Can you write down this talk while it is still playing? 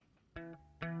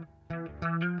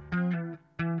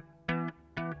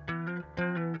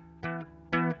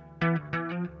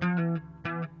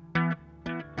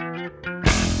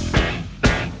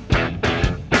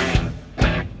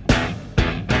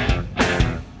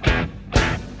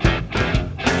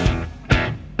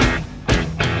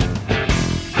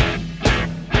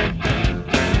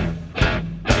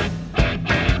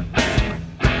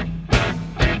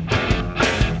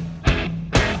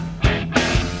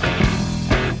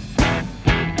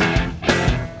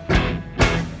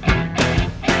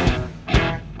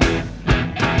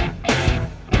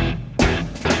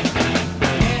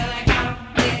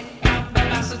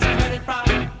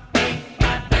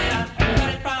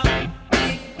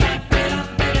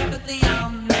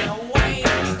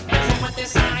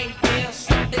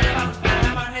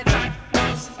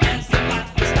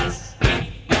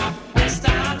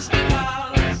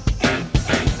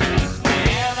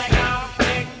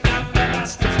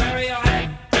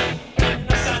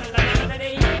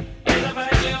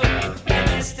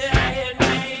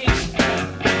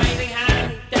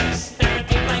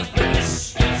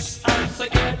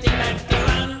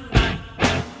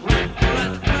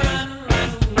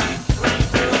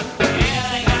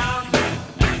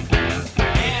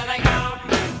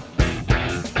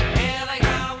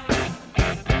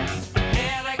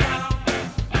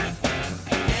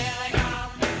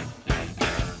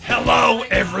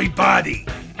everybody,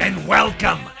 and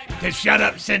welcome to Shut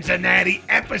Up Cincinnati,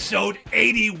 episode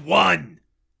 81.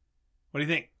 What do you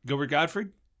think? Gilbert Gottfried?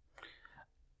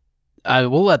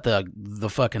 We'll let the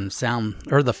fucking sound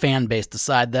or the fan base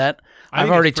decide that. I I've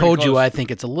think already it's pretty told you close. I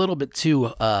think it's a little bit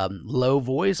too low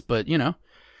voice, but you know,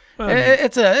 Well,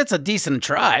 it's a decent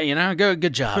try. You know,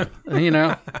 good job. You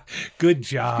know, Good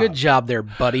job. good job there,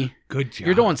 buddy. Good job.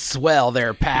 You're doing swell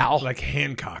there, pal. like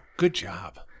Hancock. Good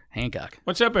job. Hancock.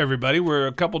 What's up, everybody? We're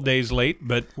a couple days late,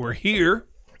 but we're here.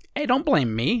 Hey, don't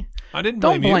blame me. I didn't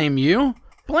Don't blame you. blame you.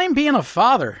 Blame being a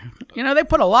father. You know, they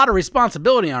put a lot of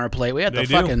responsibility on our plate. We have They to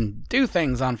do. fucking do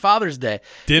things on Father's Day.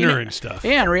 Dinner You know, and stuff.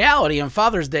 Yeah, in reality, on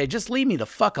Father's Day, just leave me the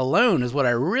fuck alone is what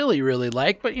I really, really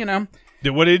like. But, you know,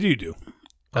 What did you do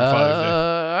on Father's Day?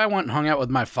 I went and hung out with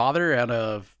my father at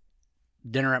a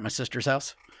dinner at my sister's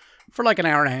house for like an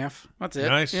hour and a half. That's it.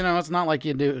 Nice. You know, it's not like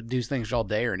you do things all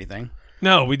day or anything.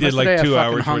 No, we did Yesterday, like 2 I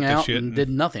fucking hours hung worth of out shit. and did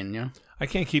nothing. You know, I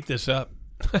can't keep this up.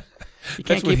 you That's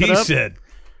can't what keep he it up. said.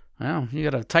 Well, you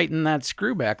got to tighten that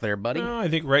screw back there, buddy. I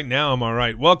think right now I'm all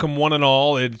right. Welcome, one and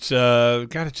all. It's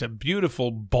it's a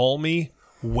beautiful, balmy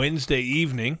Wednesday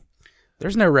evening.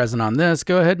 There's no resin on this.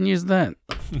 Go ahead and use that.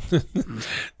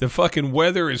 The fucking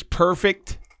weather is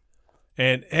perfect.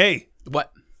 And hey,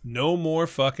 What? no more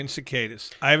fucking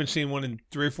cicadas. I haven't seen one in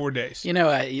 3 or 4 days. You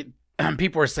know,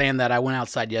 people were saying that I went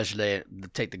outside yesterday to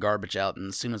take the garbage out, and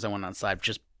as soon as I went outside,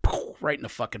 just right in the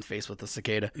fucking face with the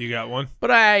cicada. You got one?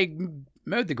 But I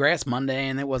mowed the grass Monday,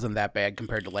 and it wasn't that bad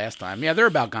compared to last time. Yeah, they're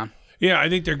about gone. Yeah, I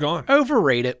think they're gone.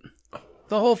 Overrated.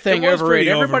 The whole thing It was pretty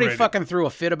overrated. Everybody overrated. fucking threw a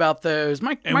fit about those.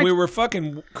 And we were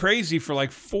fucking crazy for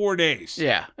like 4 days.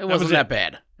 Yeah, it was wasn't it. that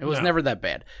bad. It was No. never that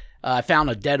bad. I found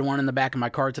a dead one in the back of my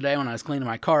car today when I was cleaning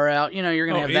my car out. You know, you're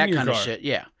going to Oh, have in that your kind of car. shit.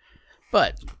 Yeah.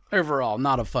 But overall,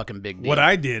 not a fucking big deal. What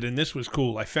I did, and this was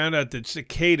cool, I found out that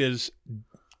cicadas,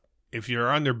 if you're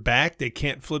on their back, they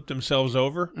can't flip themselves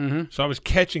over. Mm-hmm. So I was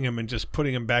catching them and just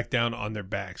putting them back down on their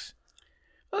backs.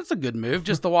 That's a good move,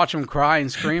 just to watch them cry and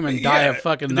scream and die of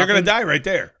fucking They're nothing. going to die right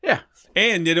there. Yeah.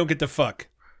 And they don't get the fuck.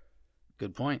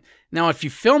 Good point. Now, if you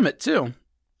film it too,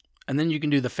 and then you can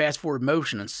do the fast forward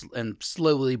motion and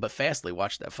slowly but fastly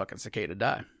watch that fucking cicada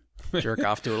die. Jerk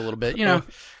off to it a little bit. You know,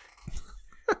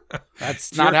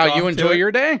 that's not Jerk how off you to enjoy it?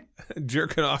 your day.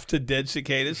 Jerking off to dead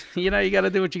cicadas. You know, you got to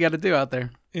do what you got to do out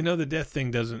there. You know, the death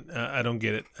thing doesn't, I don't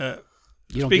get it.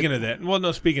 You don't Speaking get- of that, well,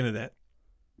 no, speaking of that,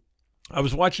 I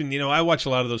was watching, I watch a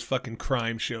lot of those fucking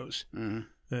crime shows. Mhm.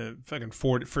 Fucking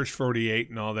First 48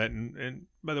 and all that. And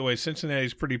by the way,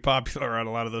 Cincinnati's pretty popular on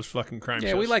a lot of those fucking crime shows.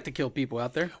 Yeah, we like to kill people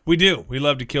out there. We do. We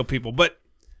love to kill people. But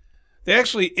they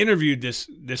actually interviewed this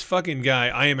fucking guy,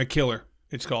 I Am a Killer,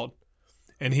 it's called.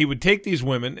 And he would take these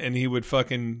women and he would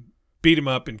fucking beat them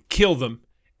up and kill them.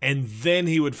 And then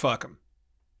he would fuck them.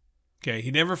 Okay, he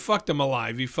never fucked them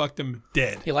alive. He fucked them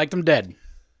dead. He liked them dead.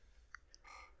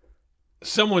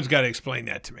 Someone's got to explain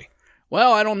that to me.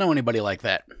 Well, I don't know anybody like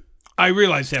that. I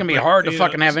realize that. It's going to be but, hard to you know,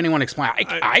 fucking have anyone explain.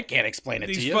 I- I can't explain it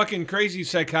to These you. fucking crazy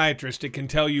psychiatrists that can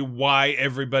tell you why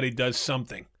everybody does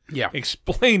something. Yeah.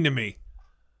 Explain to me.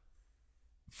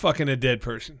 Fucking a dead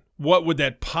person. What would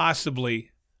that possibly...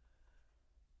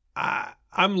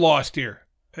 I'm lost here.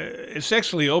 As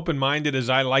sexually open-minded as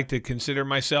I like to consider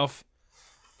myself,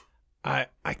 I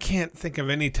can't think of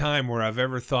any time where I've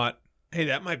ever thought, hey,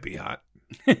 that might be hot.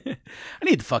 I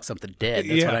need to fuck something dead.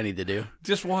 That's what Yeah. I need to do.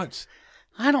 Just once.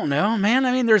 I don't know, man.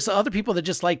 I mean, there's other people that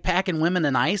just like packing women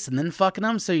in ice and then fucking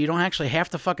them, so you don't actually have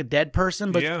to fuck a dead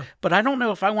person. But Yeah. but I don't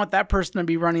know if I want that person to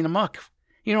be running amok.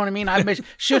 You know what I mean?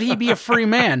 Should he be a free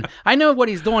man? I know what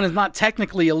he's doing is not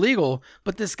technically illegal,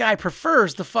 but this guy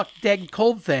prefers to fuck dead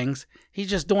cold things. He's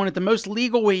just doing it the most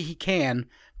legal way he can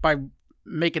by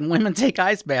making women take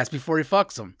ice baths before he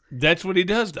fucks them. That's what he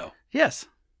does, though. Yes,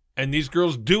 And these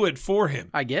girls do it for him.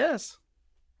 I guess.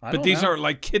 I But don't these know. aren't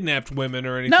like kidnapped women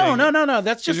or anything. No.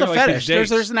 That's just These a are like fetish. these dates.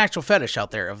 There's an actual fetish out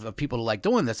there of people who like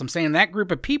doing this. I'm saying that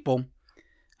group of people,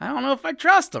 I don't know if I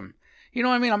trust them. You know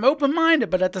what I mean? I'm open-minded,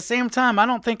 but at the same time, I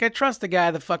don't think I trust a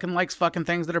guy that fucking likes fucking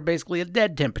things that are basically at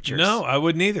dead temperatures. No, I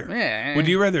wouldn't either. Yeah. Would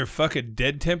you rather fuck a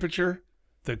dead temperature,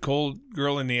 the cold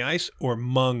girl in the ice, or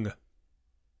mung?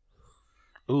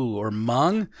 Ooh, or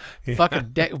mung? Yeah. Fuck a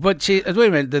dead... But wait a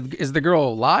minute, is the girl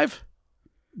alive?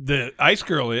 The ice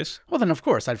girl is. Well, then, of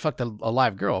course, I'd fuck a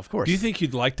live girl, of course. Do you think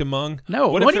you'd like to mung? No.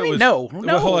 What What if do you it mean was- no? Well,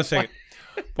 No. hold on a second.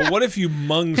 But what if you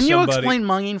mung Can you somebody? explain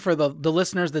munging for the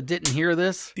listeners that didn't hear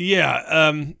this?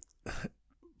 Yeah,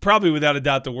 probably without a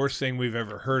doubt the worst thing we've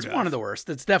ever heard It's of. one of the worst.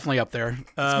 It's definitely up there.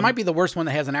 It might be the worst one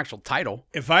that has an actual title.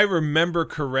 If I remember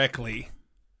correctly,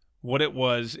 what it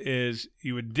was is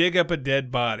you would dig up a dead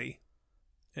body.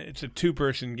 It's a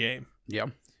 2-person game. Yeah.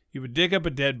 You would dig up a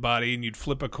dead body and you'd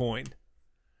flip a coin.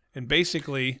 And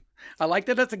basically... I like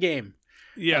that it's a game.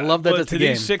 Yeah, I love that well, it's a to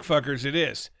game. these sick fuckers, it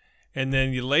is. And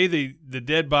then you lay the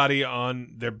dead body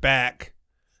on their back,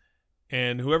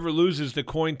 and whoever loses the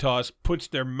coin toss puts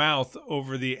their mouth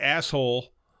over the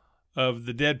asshole of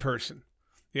the dead person.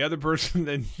 The other person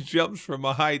then jumps from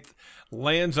a height,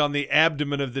 lands on the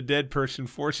abdomen of the dead person,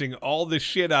 forcing all the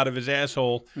shit out of his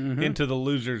asshole into the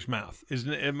loser's mouth.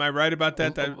 Am I right about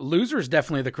that? Loser is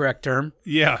definitely the correct term.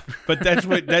 Yeah, but that's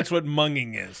what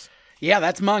munging is. Yeah,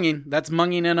 that's munging. That's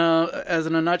munging in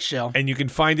a nutshell. And you can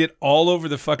find it all over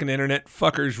the fucking internet.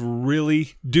 Fuckers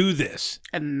really do this.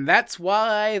 And that's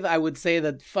why I would say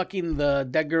that fucking the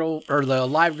dead girl or the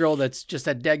live girl that's just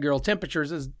at dead girl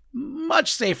temperatures is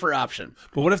much safer option.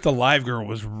 But what if the live girl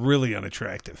was really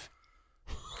unattractive?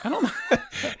 I don't know.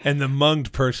 And the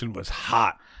munged person was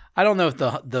hot. I don't know if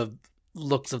the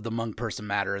looks of the munged person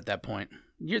matter at that point.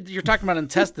 You're talking about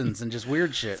intestines and just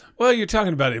weird shit. Well, you're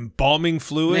talking about embalming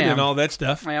fluid and all that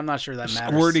stuff. I'm not sure that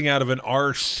matters. Squirting out of an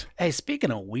arse. Hey,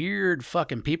 speaking of weird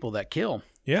fucking people that kill.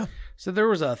 Yeah. So there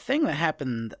was a thing that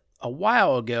happened a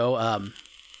while ago,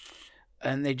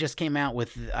 and they just came out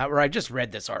with, or I just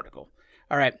read this article.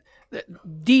 All right.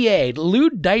 DA,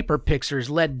 lewd diaper pictures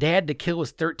led dad to kill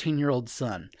his 13-year-old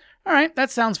son. All right, that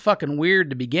sounds fucking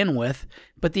weird to begin with,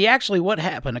 but what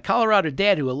happened? A Colorado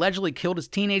dad who allegedly killed his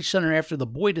teenage son after the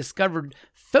boy discovered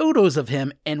photos of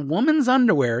him in woman's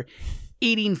underwear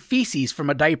eating feces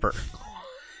from a diaper.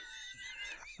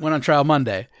 Went on trial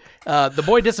Monday. The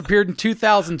boy disappeared in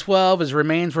 2012. His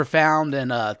remains were found in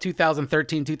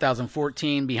 2013,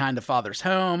 2014 behind the father's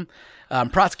home.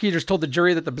 Prosecutors told the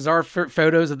jury that the bizarre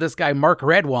photos of this guy, Mark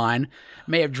Redwine,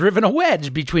 may have driven a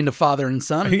wedge between the father and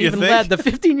son and even led the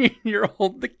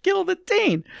 15-year-old to kill the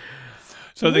teen.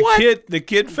 So the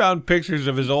kid found pictures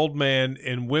of his old man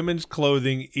in women's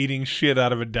clothing eating shit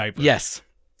out of a diaper. Yes,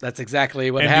 that's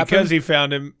exactly what happened. And because he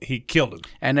found him, he killed him.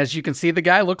 And as you can see, the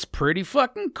guy looks pretty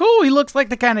fucking cool. He looks like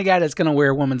the kind of guy that's going to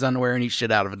wear women's underwear and eat shit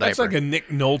out of a diaper. That's like a Nick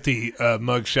Nolte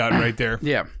mugshot right there.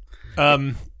 Yeah.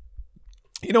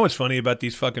 You know what's funny about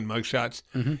these fucking mugshots?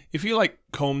 Mm-hmm. If you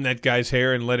comb that guy's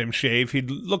hair and let him shave, he'd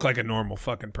look like a normal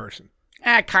fucking person.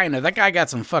 Kind of. That guy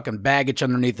got some fucking baggage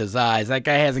underneath his eyes. That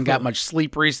guy hasn't got much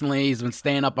sleep recently. He's been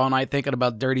staying up all night thinking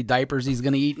about dirty diapers he's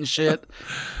going to eat and shit.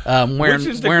 Which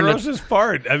is the grossest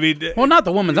part. I mean, well, not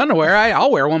the woman's underwear. I'll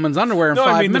wear woman's underwear in 5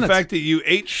 minutes. No, I mean the fact that you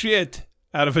ate shit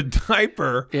out of a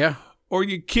diaper. Yeah. Or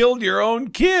you killed your own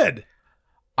kid.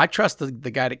 I trust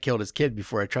the guy that killed his kid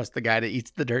before I trust the guy that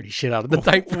eats the dirty shit out of the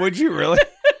diaper. Would you really?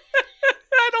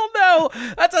 I don't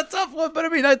know. That's a tough one, but I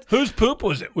mean... Whose poop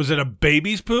was it? Was it a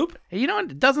baby's poop? You know,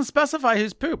 it doesn't specify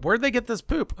whose poop. Where'd they get this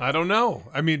poop? I don't know.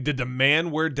 I mean, did the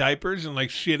man wear diapers and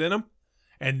shit in them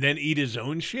and then eat his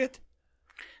own shit?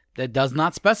 That does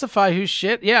not specify whose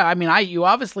shit. Yeah, I mean, you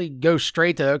obviously go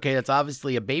straight to, okay, that's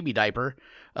obviously a baby diaper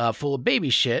full of baby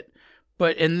shit.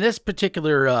 But in this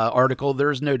particular article,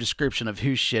 there's no description of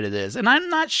whose shit it is. And I'm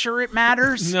not sure it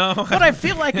matters. No. But I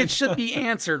feel like it should be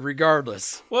answered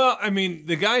regardless. Well, I mean,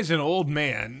 the guy's an old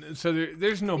man, so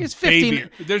there's no baby.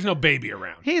 There's no baby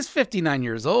around. He's 59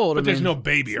 years old. But there's no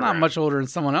baby around. Not much older than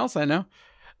someone else I know.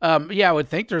 Yeah, I would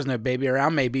think there's no baby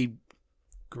around. Maybe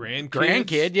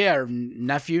grandkid, yeah, or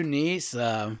nephew, niece.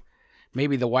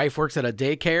 Maybe the wife works at a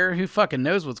daycare. Who fucking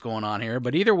knows what's going on here?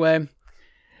 But either way,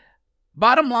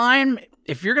 bottom line,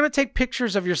 if you're going to take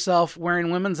pictures of yourself wearing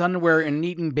women's underwear and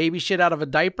eating baby shit out of a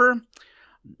diaper,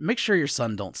 make sure your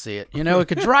son don't see it. You know, it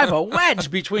could drive a wedge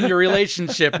between your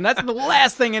relationship, and that's the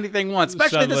last thing anything wants,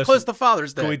 especially this close to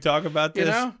Father's Day. Can we talk about this?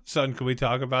 You know? Son, can we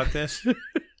talk about this?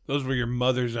 Those were your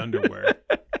mother's underwear,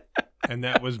 and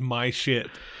that was my shit.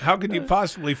 How could you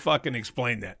possibly fucking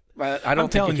explain that? I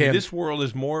don't think you can. This world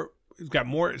is more... It's got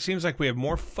more. It seems like we have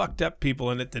more fucked up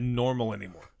people in it than normal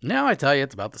anymore. No, I tell you,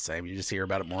 it's about the same. You just hear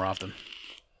about it more often.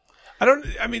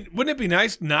 I mean, wouldn't it be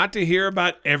nice not to hear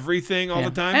about everything all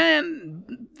the time?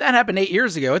 And that happened 8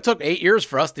 years ago. It took 8 years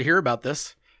for us to hear about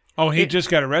this. Oh, he just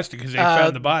got arrested because they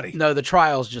found the body. No, the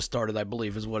trials just started, I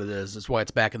believe, is what it is. That's why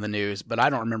it's back in the news. But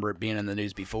I don't remember it being in the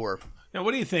news before. Now,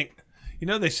 what do you think? You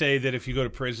know, they say that if you go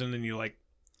to prison and you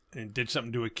and did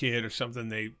something to a kid or something,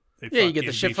 they you get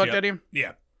the shit fucked out of you.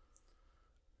 Yeah.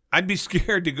 I'd be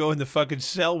scared to go in the fucking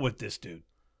cell with this dude.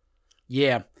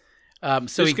 Yeah.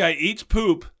 So this guy eats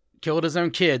poop. Killed his own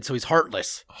kid, so he's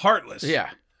heartless. Heartless.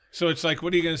 Yeah. So it's like,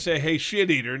 what are you going to say? Hey, shit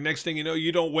eater. Next thing you know,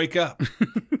 you don't wake up.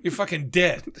 You're fucking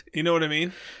dead. You know what I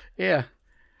mean? Yeah.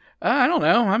 I don't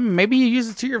know. Maybe you use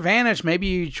it to your advantage. Maybe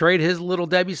you trade his Little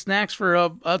Debbie snacks for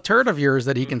a turd of yours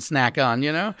that he can snack on,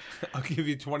 you know? I'll give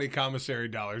you 20 commissary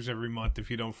dollars every month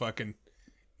if you don't fucking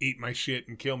eat my shit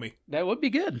and kill me. That would be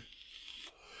good.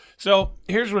 So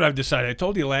here's what I've decided. I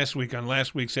told you last week on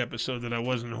last week's episode that I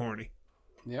wasn't horny.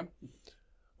 Yeah.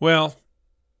 Well,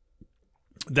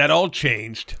 that all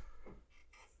changed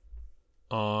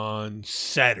on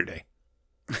Saturday.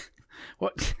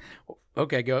 What?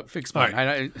 Okay, go fix mine.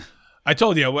 Right. I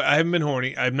told you I haven't been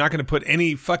horny. I'm not going to put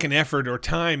any fucking effort or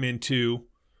time into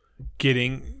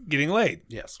getting laid.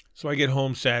 Yes. So I get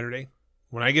home Saturday.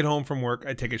 When I get home from work,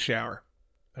 I take a shower.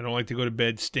 I don't like to go to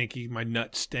bed stinky. My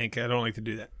nuts stink. I don't like to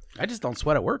do that. I just don't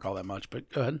sweat at work all that much,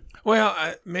 but go ahead. Well,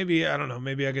 I don't know.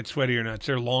 Maybe I get sweatier nuts.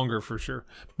 They're longer for sure.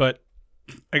 But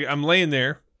I'm laying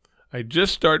there. I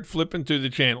just start flipping through the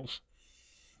channels.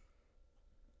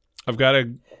 I've got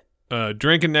a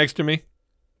drinking next to me.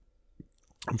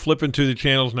 I'm flipping through the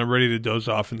channels and I'm ready to doze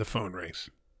off and the phone rings.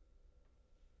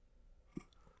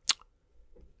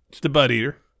 It's the butt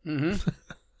eater. Mm-hmm.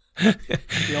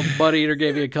 The old butt eater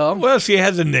gave you a call. Well, she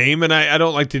has a name, and I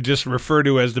don't like to just refer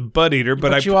to her as the butt eater,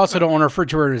 but you also don't want to refer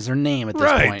to her as her name at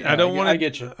this point. Right. I don't want to. I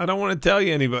get you. I don't want to tell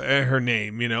you anybody her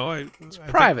name. You know, It's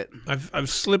private. I've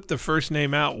slipped the first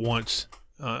name out once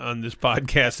on this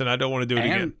podcast, and I don't want to do it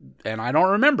again. And I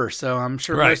don't remember, so I'm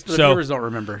sure Right. most of the viewers don't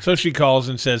remember. So she calls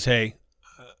and says, "Hey,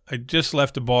 I just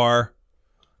left a bar.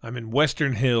 I'm in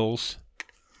Western Hills.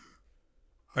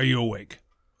 Are you awake?"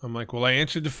 I'm like, "Well, I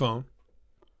answered the phone."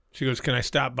 She goes, "Can I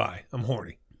stop by? I'm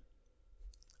horny."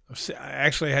 I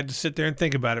actually had to sit there and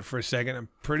think about it for a second. I'm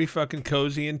pretty fucking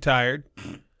cozy and tired.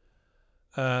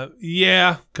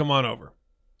 Yeah, come on over.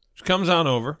 She comes on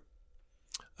over.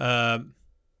 I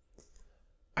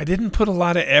didn't put a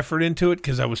lot of effort into it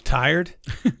because I was tired.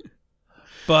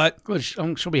 But Good.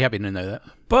 She'll be happy to know that.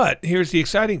 But here's the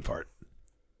exciting part.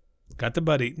 Got the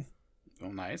butt eaten.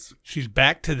 Oh, nice. She's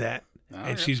back to that.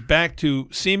 And yeah. she's back to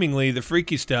seemingly the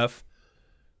freaky stuff.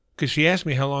 Because she asked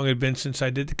me how long it had been since I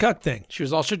did the cuck thing. She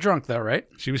was also drunk, though, right?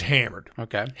 She was hammered.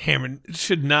 Okay. Hammered. It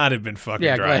should not have been fucking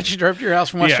Yeah, driving. glad she drove to your house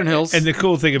from Western Hills. And the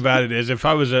cool thing about it is if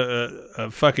I was a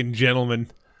fucking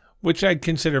gentleman, which I'd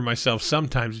consider myself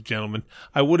sometimes a gentleman,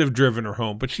 I would have driven her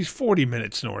home. But she's 40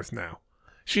 minutes north now.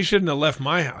 She shouldn't have left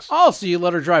my house. Oh, so you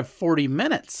let her drive 40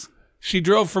 minutes. She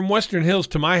drove from Western Hills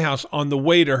to my house on the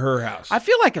way to her house. I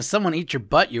feel like if someone eats your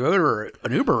butt, you owe her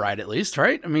an Uber ride at least,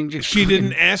 right? I mean, she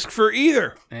didn't ask for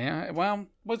either. Yeah, well,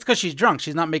 it's because she's drunk.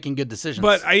 She's not making good decisions.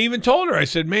 But I even told her, I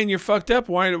said, "Man, you're fucked up.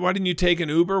 Why didn't you take an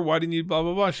Uber? Why didn't you blah,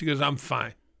 blah, blah?" She goes, "I'm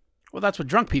fine." Well, that's what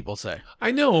drunk people say.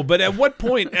 I know, but at what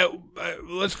point,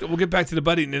 we'll get back to the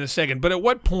butt eating in a second, but at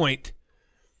what point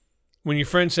when your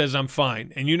friend says, "I'm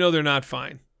fine," and you know they're not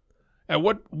fine,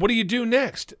 what do you do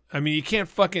next? I mean, you can't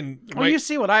fucking... Well, you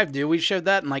see what I do. We showed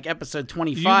that in like episode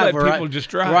 25. You let people just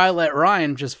drive. Where I let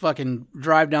Ryan just fucking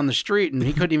drive down the street and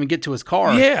he couldn't even get to his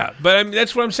car. Yeah, but I mean,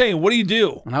 that's what I'm saying. What do you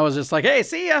do? And I was just like, "Hey,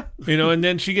 see ya." You know, and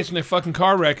then she gets in a fucking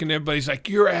car wreck and everybody's like,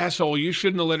 "You're an asshole. You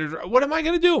shouldn't have let her drive." What am I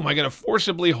going to do? Am I going to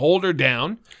forcibly hold her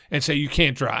down and say you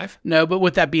can't drive? No, but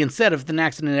with that being said, if an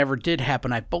accident ever did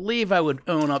happen, I believe I would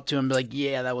own up to him and be like,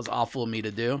 "Yeah, that was awful of me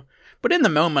to do." But in the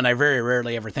moment, I very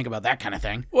rarely ever think about that kind of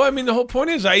thing. Well, I mean, the whole point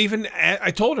is I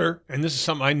told her, and this is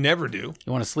something I never do.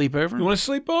 You want to sleep over? You want to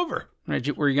sleep over?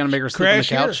 Were you going to make her sleep on the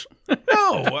couch?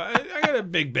 No, I got a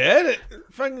big bed.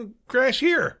 If I can crash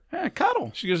here. Yeah,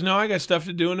 cuddle. She goes, "No, I got stuff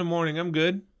to do in the morning. I'm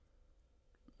good."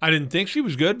 I didn't think she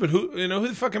was good, but who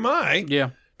the fuck am I?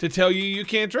 Yeah. To tell you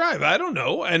can't drive? I don't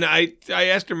know. And I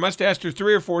must have asked her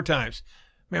 3 or 4 times.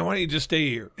 "Man, why don't you just stay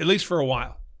here at least for a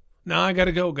while?" "No, I got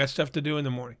to go. Got stuff to do in the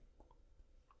morning."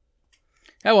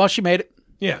 Oh, well, she made it.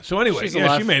 Yeah. So anyway, She's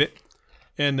alive. she made it,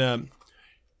 and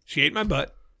she ate my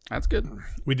butt. That's good.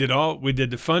 We did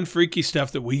the fun, freaky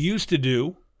stuff that we used to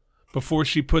do before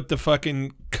she put the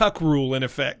fucking cuck rule in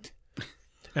effect.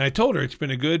 And I told her it's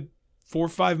been a good 4 or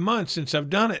 5 months since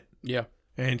I've done it. Yeah.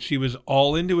 And she was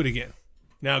all into it again.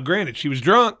 Now, granted, she was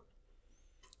drunk,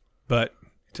 but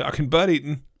talking butt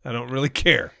eating, I don't really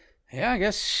care. Yeah, I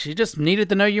guess she just needed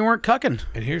to know you weren't cucking.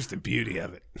 And here's the beauty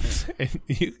of it. And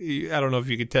I don't know if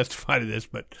you can testify to this,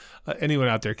 but anyone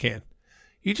out there can.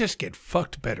 You just get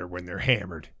fucked better when they're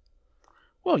hammered.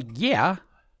 Well, yeah.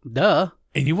 Duh.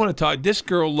 And you want to talk, this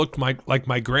girl looked like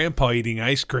my grandpa eating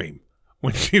ice cream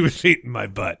when she was eating my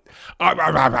butt.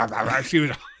 She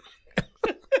was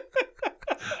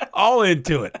all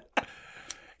into it.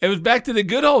 It was back to the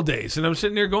good old days. And I'm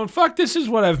sitting there going, fuck, this is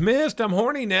what I've missed. I'm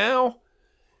horny now.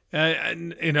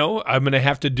 And, I'm going to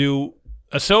have to do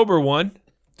a sober one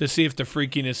to see if the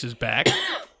freakiness is back.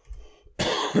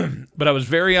 But I was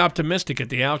very optimistic at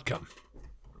the outcome.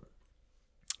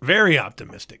 Very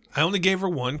optimistic. I only gave her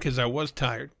one because I was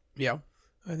tired. Yeah.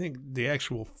 I think the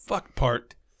actual fuck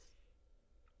part,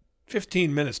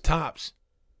 15 minutes tops.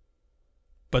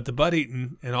 but the butt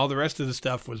eating and all the rest of the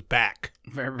stuff was back.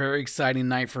 Very, very exciting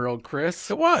night for old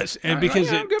Chris. It was. And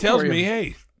because yeah, it good tells for you. me,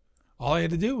 hey, all I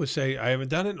had to do was say, I haven't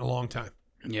done it in a long time.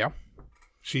 Yeah.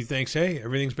 She thinks, hey,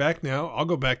 everything's back now. I'll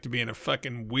go back to being a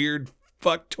fucking weird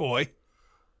fuck toy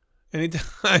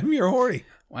anytime you're horny.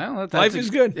 Well, that's Life is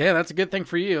good. Yeah, that's a good thing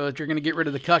for you. If you're going to get rid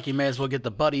of the cuck, you may as well get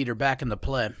the butt eater back into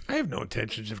play. I have no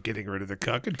intentions of getting rid of the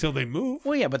cuck until they move.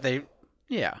 Well, yeah, but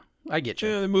I get you.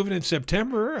 They're moving in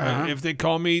September. Uh-huh. If they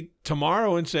call me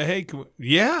tomorrow and say, hey,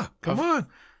 come on.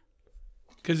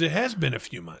 Because it has been a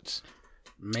few months.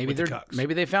 Maybe with the cucks.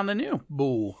 maybe they found a new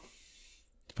bull.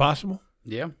 It's possible.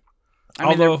 Yeah.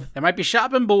 Although they might be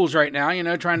shopping bulls right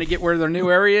now, trying to get where their new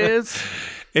area is.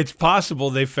 it's possible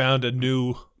they found a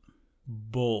new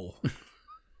bull.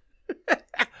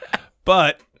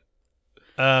 But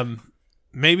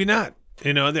maybe not.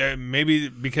 They're maybe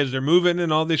because they're moving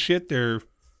and all this shit, they're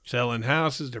selling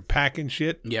houses, they're packing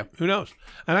shit. Yeah. Who knows?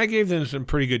 And I gave them some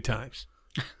pretty good times.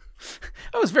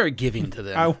 I was very giving to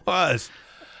them. I was.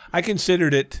 I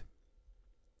considered it,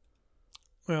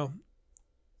 well,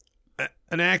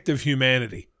 an act of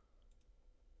humanity.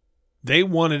 They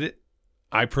wanted it.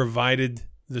 I provided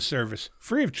the service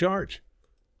free of charge.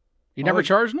 You never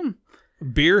charged them?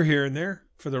 Beer here and there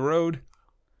for the road.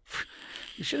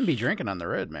 You shouldn't be drinking on the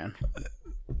road, man.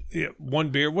 Yeah, one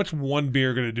beer. What's one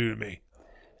beer going to do to me?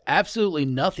 Absolutely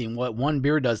nothing. What one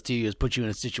beer does to you is put you in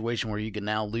a situation where you can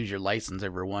now lose your license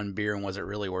over one beer, and was it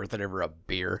really worth it over a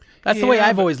beer? That's the way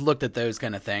I've always looked at those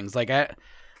kind of things. Like I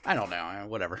don't know,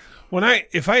 whatever.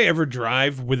 If I ever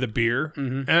drive with a beer,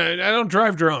 and I don't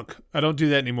drive drunk. I don't do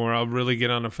that anymore. I'll really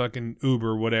get on a fucking Uber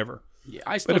or whatever. Yeah,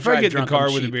 I still But if I drive get in the drunk, car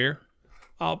I'm with a cheap. beer,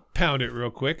 I'll pound it real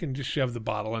quick and just shove the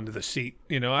bottle under the seat.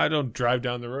 I don't drive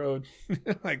down the road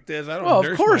like this. I don't. Well,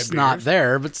 nurse of course my not beers.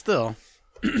 there, but still.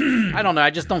 I don't know. I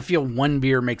just don't feel one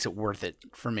beer makes it worth it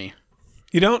for me.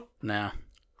 You don't? No.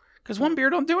 Because one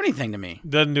beer don't do anything to me.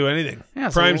 Doesn't do anything. Yeah,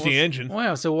 so Primes the engine.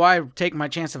 Well, so why take my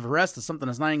chance of arrest of something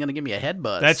that's not even going to give me a head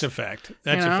buzz? That's a fact.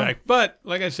 That's a fact. But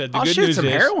like I said, the I'll good shoot news some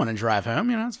is heroin and drive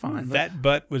home. It's fine. But, that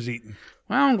butt was eaten.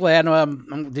 well, I'm glad.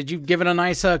 Did you give it a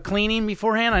nice cleaning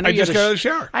beforehand? I know I you just had got out of the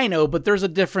shower. I know, but there's a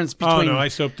difference Oh between no, I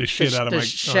soaped the shit out of the my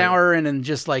shower and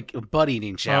just like a butt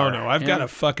eating shower. Oh no, I've got a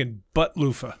fucking butt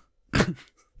loofah.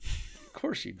 Of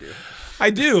course you do.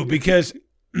 I do because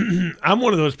I'm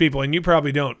one of those people, and you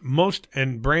probably don't.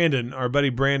 And Brandon, our buddy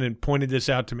Brandon, pointed this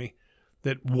out to me,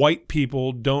 that white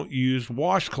people don't use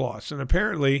washcloths, and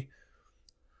apparently,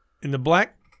 in the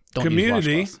black Don't use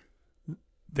community, washcloths.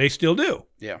 they still do.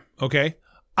 Yeah. Okay,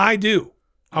 I do.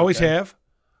 Always Okay. have.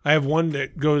 I have one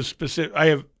that goes specific. I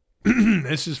have.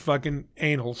 This is fucking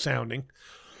anal sounding,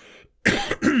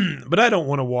 but I don't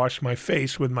want to wash my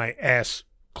face with my ass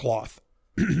cloth.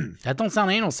 That don't sound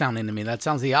anal sounding to me. That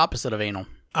sounds the opposite of anal.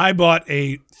 I bought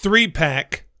a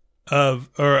 3-pack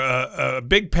a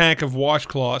big pack of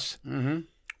washcloths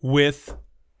with,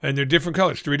 and they're different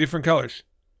colors, 3 different colors.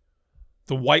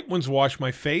 The white ones wash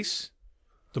my face.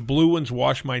 The blue ones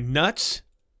wash my nuts.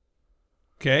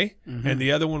 Okay. And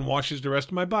the other one washes the rest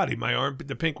of my body, my armpit,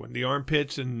 the pink one, the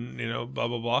armpits and, blah,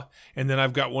 blah, blah. And then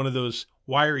I've got one of those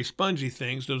wiry, spongy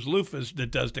things, those loofahs that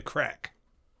does the crack.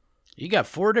 You got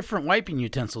 4 different wiping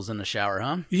utensils in the shower,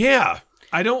 huh? Yeah.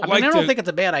 I don't I don't think it's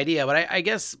a bad idea, but I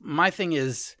guess my thing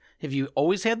is, have you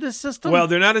always had this system? Well,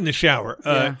 they're not in the shower.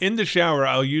 Yeah. In the shower,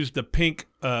 I'll use the pink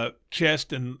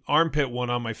chest and armpit one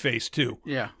on my face, too.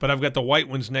 Yeah. But I've got the white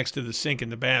ones next to the sink in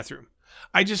the bathroom.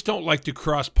 I just don't like to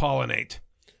cross-pollinate.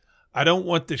 I don't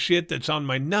want the shit that's on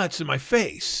my nuts and my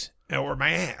face or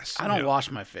my ass. I don't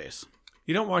wash my face.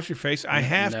 You don't wash your face? I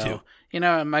have to.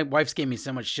 My wife's gave me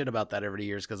so much shit about that over the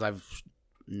years because I've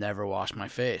never washed my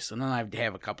face. And then I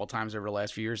have a couple times over the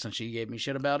last few years since she gave me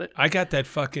shit about it. I got that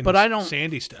fucking But I don't-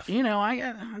 sandy stuff.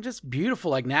 I'm just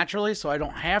beautiful, like naturally, so I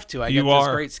don't have to. I You got this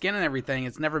are. great skin and everything.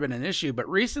 It's never been an issue. But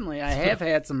recently I have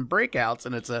had some breakouts,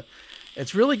 and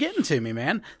it's really getting to me,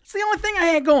 man. It's the only thing I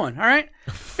had going, all right?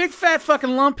 Big fat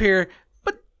fucking lump here,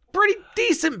 but pretty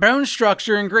decent bone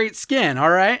structure and great skin, all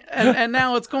right? And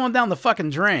now it's going down the fucking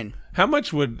drain. How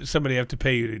much would somebody have to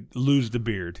pay you to lose the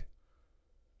beard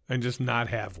and just not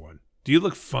have one? Do you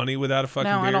look funny without a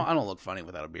fucking No, beard? I don't look funny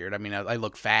without a beard. I mean, I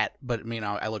look fat, but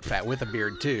I look fat with a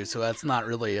beard too, so that's not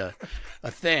really a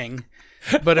thing.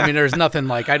 But I mean, there's nothing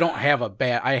like I have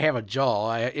a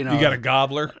jaw. You got a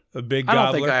gobbler, a big I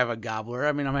gobbler. don't think I have a gobbler.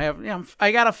 I mean,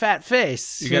 I got a fat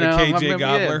face. You got a KJ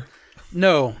gobbler.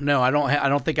 No, I don't. I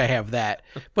don't think I have that.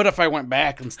 But if I went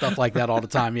back and stuff like that all the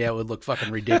time, yeah, it would look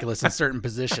fucking ridiculous in certain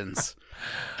positions.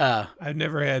 I've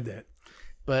never had that.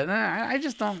 But I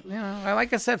just don't.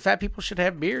 Like I said, fat people should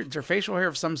have beards or facial hair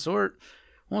of some sort.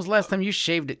 When was the last time you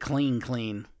shaved it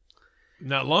clean?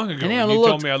 Not long ago, And when it you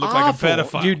told me I looked awful. like a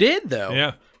pedophile. You did, though.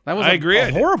 Yeah. That was I agree, I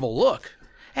a did. horrible look.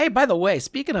 Hey, by the way,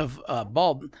 speaking of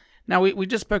bald, now we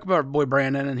just spoke about our boy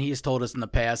Brandon, and he's told us in the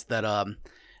past that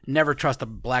never trust a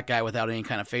black guy without any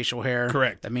kind of facial hair.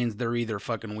 Correct. That means they're either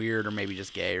fucking weird or maybe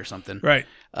just gay or something. Right.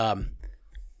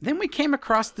 Then we came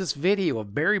across this video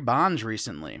of Barry Bonds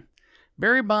recently.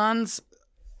 Barry Bonds,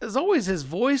 as always, his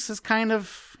voice is kind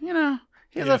of,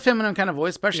 he has a feminine kind of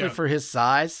voice, especially for his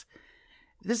size.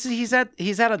 He's at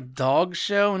a dog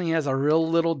show, and he has a real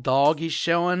little dog he's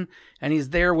showing, and he's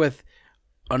there with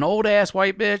an old ass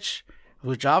white bitch,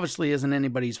 which obviously isn't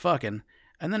anybody's fucking,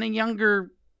 and then a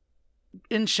younger,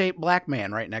 in shape black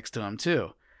man right next to him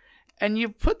too. And you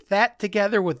put that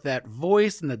together with that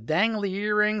voice and the dangly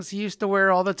earrings he used to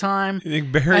wear all the time. You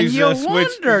think Barry's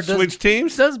switched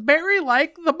teams? Does Barry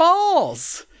like the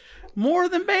balls more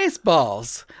than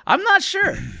baseballs? I'm not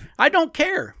sure. I don't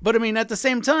care. But I mean, at the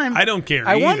same time, I don't care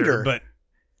I either, wonder. but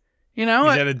he's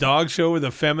at a dog show with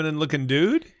a feminine-looking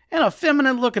dude? And a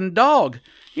feminine-looking dog.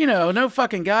 No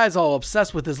fucking guy's all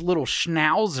obsessed with his little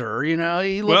schnauzer.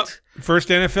 He looked... Well, first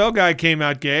NFL guy came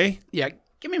out gay. Yeah,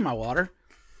 give me my water.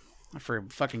 I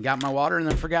fucking got my water and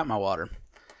then forgot my water.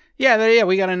 Yeah,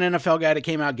 we got an NFL guy that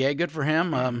came out gay. Good for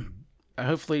him.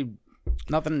 Hopefully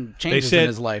nothing changes in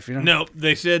his life. No,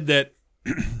 they said that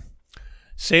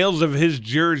sales of his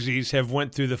jerseys have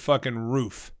went through the fucking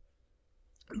roof.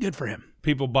 Good for him.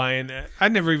 People buying it.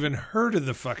 I'd never even heard of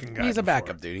the fucking guy. He's a before.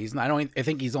 backup dude. I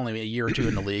think he's only a year or two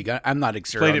in the league. I'm not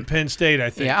sure. Played at Penn State, I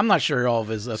think. Yeah, I'm not sure all of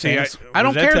his things. what I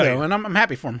don't does that care tell though, you? and I'm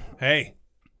happy for him. Hey,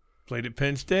 played at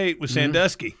Penn State with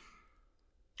Sandusky.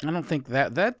 I don't think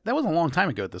that was a long time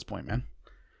ago at this point, man.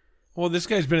 Well, this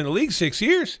guy's been in the league 6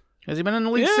 years. Has he been in the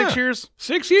league Yeah. 6 years?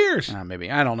 6 years. Maybe.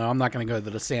 I don't know. I'm not going to go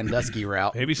the Sandusky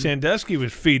route. Maybe Sandusky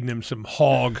was feeding him some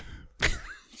hog.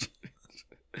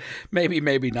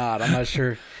 Maybe not. I'm not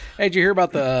sure. Hey, did you hear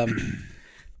about the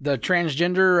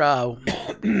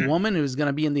transgender woman who's going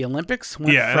to be in the Olympics?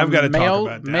 And I've got to talk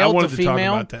about that. I wanted to talk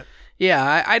about that.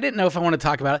 Yeah, I didn't know if I want to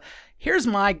talk about it. Here's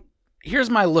my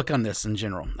look on this in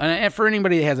general. And for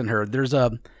anybody that hasn't heard, there's I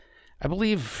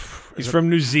believe... He's from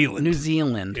New Zealand. New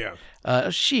Zealand. Yeah.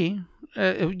 She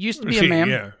used to be a man.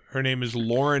 Yeah. Her name is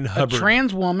Lauren Hubbard. A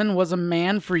trans woman was a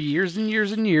man for years and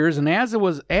years and years, and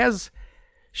as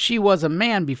she was a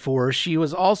man before, she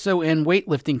was also in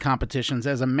weightlifting competitions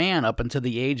as a man up until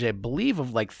the age, I believe,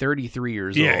 of like 33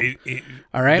 years old.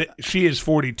 All right? She is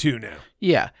 42 now.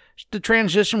 Yeah. The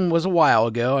transition was a while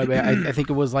ago. I think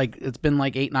it was it's been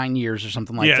like 8-9 years or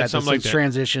something like that. Something like that.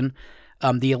 Transition.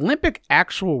 The Olympic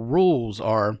actual rules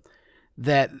are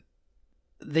that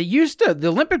the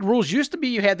Olympic rules used to be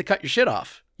you had to cut your shit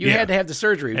off. You had to have the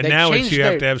surgery. And now you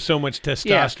have to have so much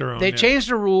testosterone. They changed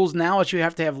the rules. Now you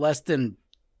have to have less than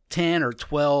 10 or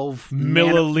 12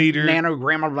 milliliter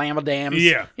nanograms.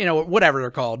 Yeah. Whatever they're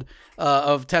called,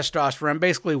 of testosterone.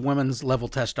 Basically, women's level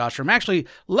testosterone. Actually,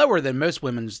 lower than most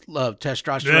women's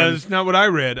testosterone. That's not what I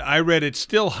read. I read it's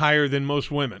still higher than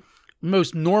most women.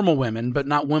 Most normal women, but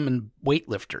not women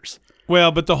weightlifters.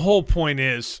 Well, but the whole point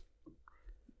is,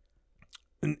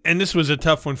 and this was a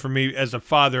tough one for me as a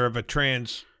father of a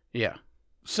trans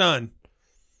son,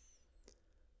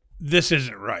 this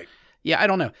isn't right. Yeah, I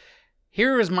don't know.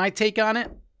 Here is my take on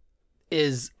it,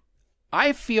 is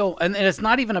I feel, and it's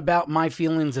not even about my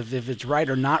feelings of if it's right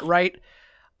or not right,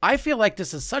 I feel like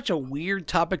this is such a weird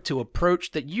topic to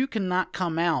approach that you cannot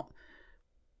come out.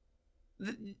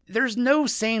 There's no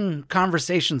sane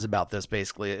conversations about this,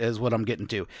 basically, is what I'm getting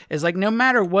to. It's like no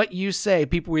matter what you say,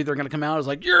 people are either going to come out as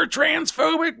like, you're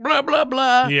transphobic, blah, blah,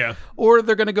 blah. Yeah. Or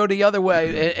they're going to go the other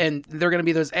way, and they're going to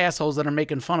be those assholes that are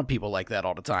making fun of people like that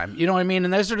all the time. You know what I mean?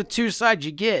 And those are the two sides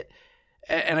you get.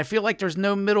 And I feel like there's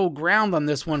no middle ground on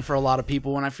this one for a lot of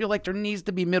people, and I feel like there needs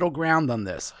to be middle ground on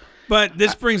this. But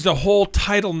this brings the whole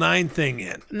Title IX thing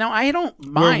in. Now, I don't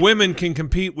mind. Where women can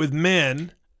compete with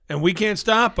men, and we can't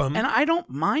stop them. And I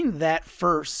don't mind that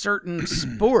for certain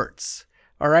sports.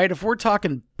 All right? If we're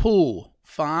talking pool,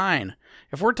 fine.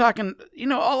 If we're talking, a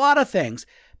lot of things.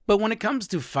 But when it comes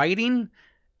to fighting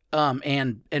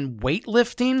and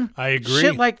weightlifting, I agree.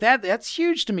 Shit like that, that's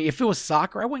huge to me. If it was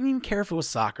soccer, I wouldn't even care if it was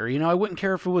soccer. I wouldn't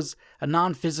care if it was a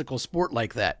non-physical sport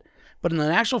like that. But in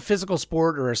an actual physical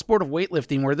sport or a sport of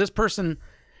weightlifting where this person,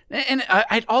 and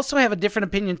I'd also have a different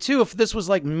opinion too if this was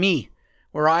like me,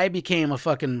 where I became a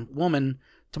fucking woman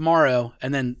tomorrow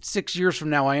and then 6 years from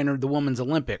now I entered the Women's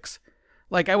Olympics.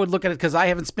 Like, I would look at it because I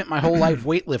haven't spent my whole life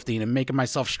weightlifting and making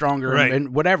myself stronger right.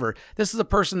 and whatever. This is a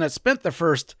person that spent the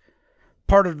first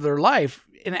part of their life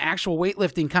in actual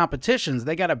weightlifting competitions.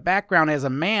 They got a background as a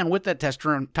man with that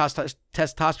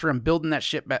testosterone building that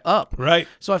shit back up. Right.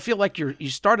 So I feel like you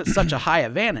start at such a high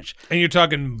advantage. And you're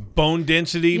talking bone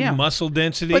density, muscle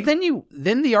density. But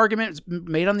then the argument is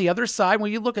made on the other side.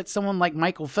 When you look at someone like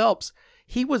Michael Phelps,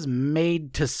 he was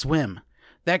made to swim.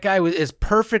 That guy is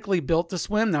perfectly built to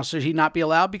swim. Now, should he not be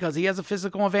allowed because he has a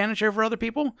physical advantage over other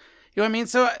people? You know what I mean?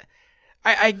 So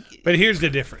But here's the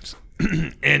difference.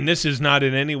 And this is not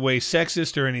in any way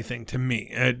sexist or anything to me.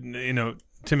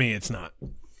 To me, it's not.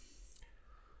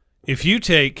 If you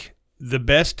take the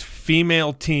best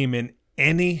female team in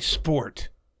any sport,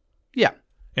 yeah,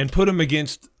 and put them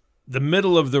against the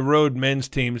middle of the road men's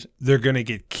teams, they're going to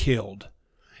get killed.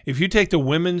 If you take the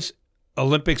women's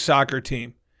Olympic soccer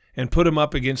team and put them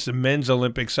up against the men's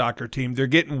Olympic soccer team, they're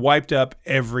getting wiped up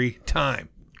every time.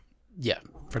 Yeah.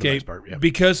 For the most part, yeah.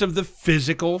 Because of the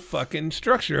physical fucking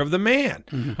structure of the man.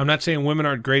 Mm-hmm. I'm not saying women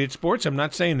aren't great at sports. I'm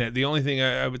not saying that. The only thing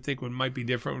I would think might be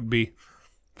different would be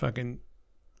fucking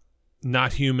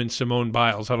not human Simone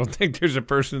Biles. I don't think there's a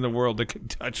person in the world that can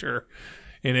touch her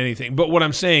in anything. But what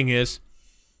I'm saying is,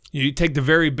 you take the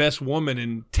very best woman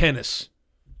in tennis,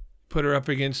 put her up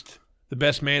against the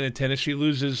best man in tennis, she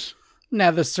loses. Now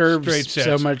the serves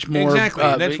so much more. Exactly,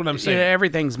 that's what I'm saying.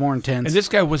 Everything's more intense. And this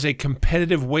guy was a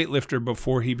competitive weightlifter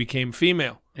before he became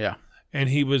female. Yeah. And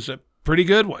he was a pretty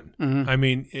good one. Mm-hmm. I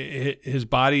mean, his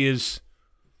body is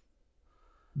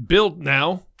built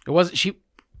now. It wasn't she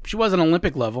wasn't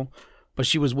Olympic level, but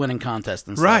she was winning contests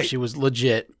and stuff. Right. She was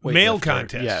legit male weightlifter.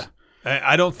 contest. Yeah.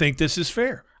 I don't think this is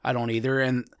fair. I don't either.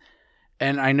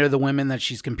 And I know the women that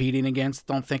she's competing against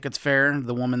don't think it's fair.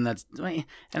 The woman that's the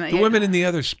women in the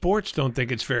other sports don't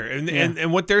think it's fair.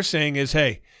 And what they're saying is,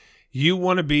 hey, you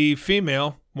want to be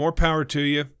female, more power to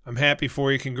you. I'm happy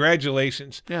for you.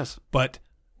 Congratulations. Yes. But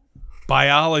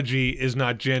biology is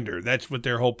not gender. That's what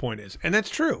their whole point is. And that's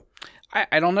true.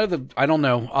 I don't know. I don't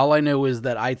know. All I know is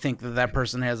that I think that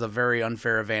person has a very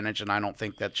unfair advantage, and I don't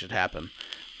think that should happen.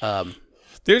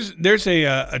 There's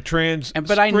a trans but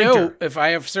sprinter. I know if I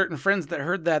have certain friends that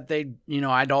heard that,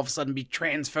 I'd all of a sudden be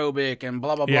transphobic and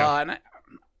blah blah blah, and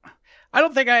I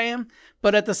don't think I am.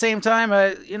 But at the same time,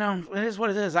 it is what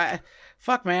it is.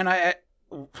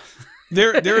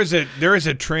 There is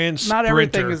a trans not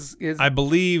sprinter. everything is. I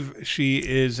believe she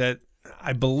is at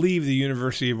the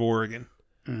University of Oregon.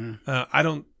 Mm-hmm. I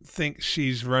don't think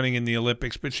she's running in the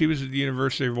Olympics, but she was at the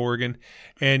University of Oregon,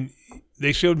 and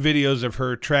they showed videos of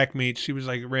her track meets. She was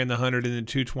ran the 100 and the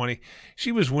 220.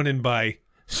 She was winning by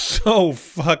so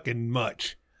fucking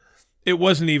much. It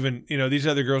wasn't even, these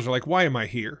other girls are like, why am I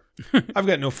here? I've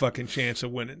got no fucking chance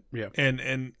of winning. Yeah.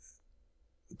 And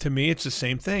to me, it's the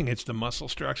same thing. It's the muscle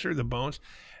structure, the bones.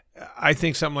 I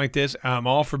think something like this, I'm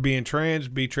all for being trans.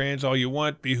 Be trans all you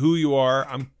want. Be who you are.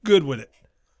 I'm good with it.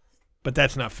 But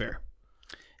that's not fair.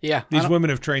 Yeah. These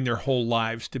women have trained their whole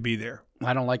lives to be there.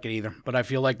 I don't like it either. But I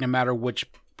feel like no matter which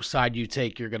side you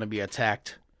take, you're going to be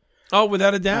attacked. Oh,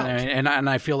 without a doubt. And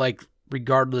I feel like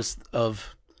regardless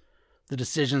of the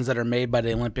decisions that are made by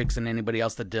the Olympics and anybody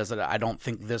else that does it, I don't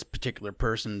think this particular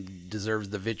person deserves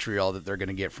the vitriol that they're going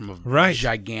to get from a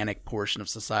gigantic portion of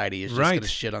society is just going to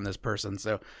shit on this person.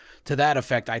 So to that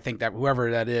effect, I think that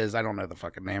whoever that is, I don't know the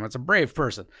fucking name. It's a brave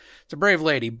person. It's a brave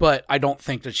lady, but I don't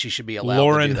think that she should be allowed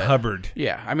Lauren to do that. Hubbard.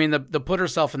 Yeah. I mean, the put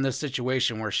herself in this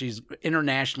situation where she's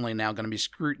internationally now going to be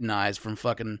scrutinized from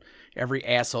fucking every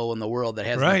asshole in the world that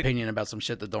has an opinion about some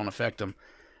shit that don't affect them.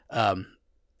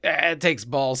 It takes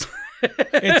balls.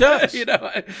 It does.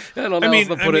 I don't know.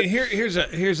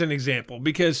 Here's an example,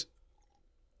 because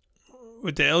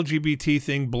with the LGBT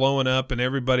thing blowing up and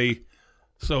everybody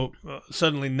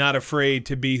suddenly not afraid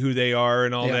to be who they are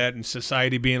and all that, and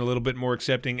society being a little bit more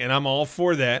accepting, and I'm all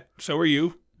for that. So are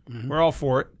you. Mm-hmm. We're all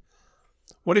for it.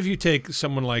 What if you take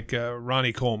someone like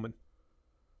Ronnie Coleman,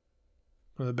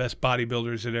 one of the best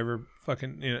bodybuilders that ever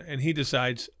fucking, and he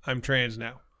decides, I'm trans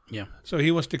now. Yeah. So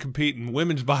he wants to compete in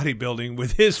women's bodybuilding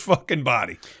with his fucking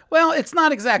body. Well, it's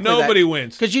not exactly Nobody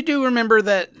wins. Because you do remember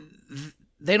that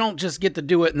they don't just get to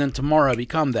do it and then tomorrow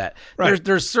become that. Right.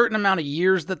 There's a certain amount of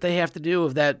years that they have to do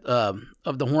of that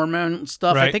of the hormone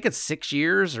stuff. Right. I think it's 6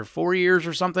 years or 4 years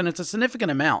or something. It's a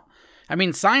significant amount. I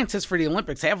mean, scientists for the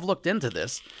Olympics have looked into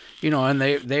this, and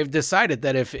they've decided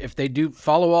that if they do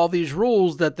follow all these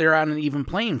rules, that they're on an even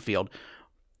playing field.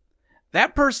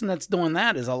 That person that's doing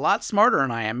that is a lot smarter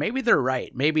than I am. Maybe they're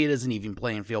right. Maybe it is an even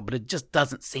playing field, but it just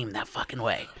doesn't seem that fucking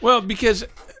way. Well, because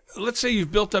let's say you've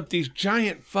built up these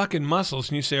giant fucking muscles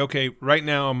and you say, okay, right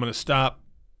now I'm going to stop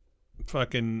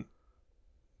fucking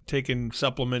taking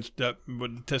supplements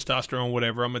with testosterone,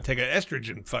 whatever. I'm going to take an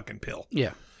estrogen fucking pill.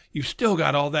 Yeah. you've still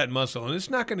got all that muscle, and it's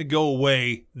not going to go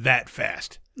away that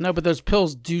fast. No, but those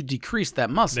pills do decrease that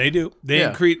muscle. They do.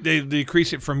 They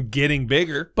decrease it from getting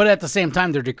bigger. But at the same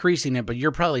time, they're decreasing it, but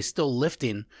you're probably still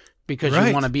lifting because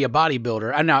you want to be a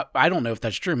bodybuilder. I don't know if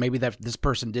that's true. Maybe this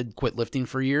person did quit lifting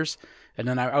for years, and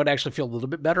then I would actually feel a little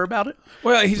bit better about it.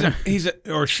 Well,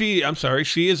 she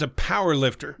is a power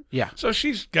lifter. Yeah. So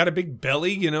she's got a big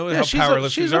belly, how she's power a,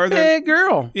 lifters she's are. a big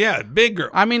girl. Yeah, big girl.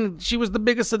 I mean, she was the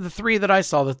biggest of the three that I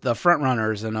saw, the front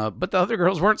runners, but the other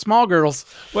girls weren't small girls.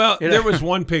 Well, there was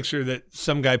one picture that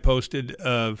some guy posted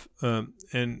of,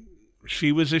 and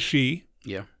she was a she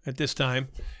at this time,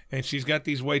 and she's got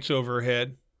these weights over her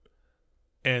head,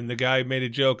 and the guy made a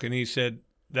joke, and he said,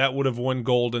 that would have won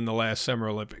gold in the last Summer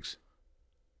Olympics.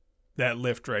 That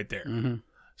lift right there. Mm-hmm.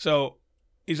 So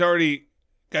he's already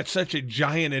got such a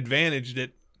giant advantage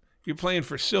that you're playing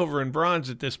for silver and bronze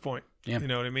at this point. Yeah. You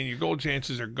know what I mean? Your gold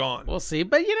chances are gone. We'll see.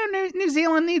 But, New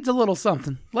Zealand needs a little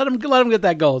something. Let them get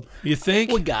that gold. You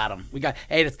think? We got them.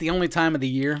 Hey, it's the only time of the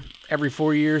year, every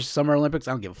 4 years, Summer Olympics.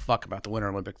 I don't give a fuck about the Winter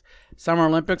Olympics. Summer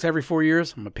Olympics, every 4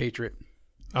 years, I'm a patriot.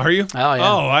 Are you? Oh,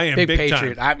 yeah. Oh, I am big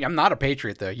patriot. time. I'm not a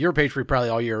patriot, though. You're a patriot probably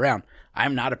all year round.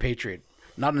 I'm not a patriot.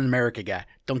 Not an America guy.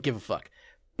 Don't give a fuck.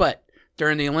 But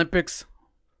during the Olympics,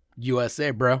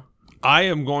 USA, bro. I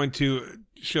am going to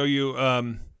show you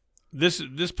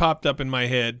this popped up in my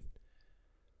head,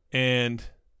 and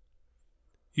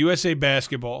USA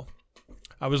basketball.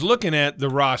 I was looking at the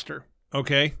roster,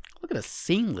 okay? Look at a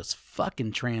seamless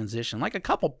fucking transition. Like a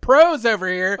couple pros over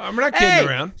here. We're not kidding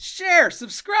around. Share,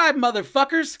 subscribe,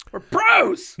 motherfuckers. We're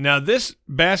pros. Now, this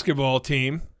basketball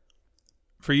team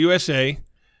for USA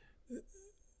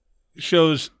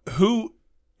shows who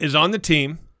is on the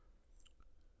team,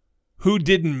 who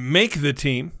didn't make the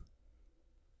team,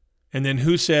 and then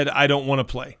who said, I don't want to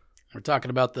play. We're talking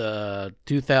about the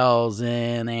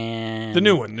 2000 and... The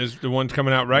new one is the one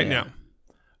coming out right now.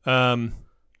 I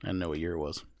don't know what year it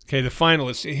was. Okay, the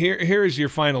finalists. Here is your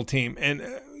final team. And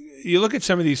you look at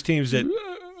some of these teams that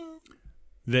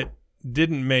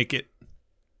didn't make it.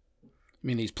 I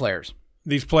mean, these players.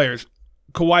 These players.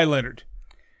 Kawhi Leonard.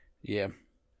 Yeah.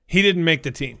 He didn't make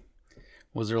the team.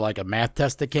 Was there like a math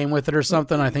test that came with it or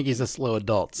something? I think he's a slow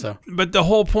adult, so. But the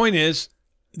whole point is,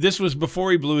 this was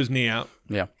before he blew his knee out.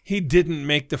 Yeah. He didn't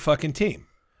make the fucking team.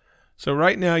 So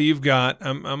right now you've got,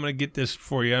 I'm going to get this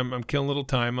for you. I'm killing a little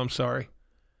time. I'm sorry.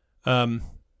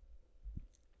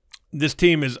 This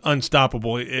team is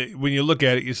unstoppable. When you look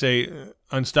at it, you say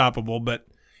unstoppable, but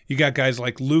you got guys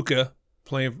like Luka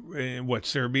playing in,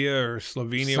 Serbia or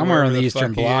Slovenia? Somewhere in the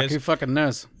Eastern Bloc. Who fucking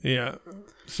knows? Yeah.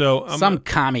 So some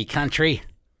commie country.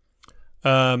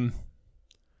 Kevin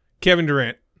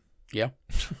Durant. Yeah.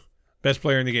 Best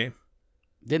player in the game.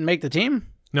 Didn't make the team?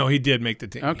 No, he did make the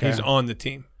team. Okay. He's on the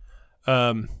team.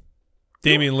 Damian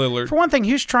Lillard. For one thing,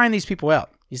 who's trying these people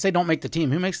out? You say don't make the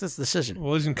team. Who makes this decision?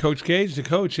 Well, isn't Coach Cage the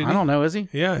coach? I don't know. Is he?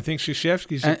 Yeah, I think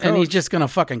Krzyzewski's the coach. And he's just going to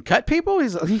fucking cut people?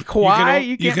 He's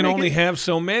Kawhi? You can only have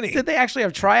so many. Did they actually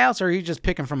have tryouts, or are you just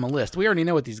picking from a list? We already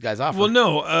know what these guys offer. Well,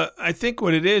 no. I think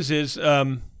what it is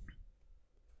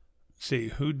see,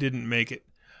 who didn't make it?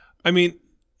 I mean,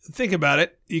 think about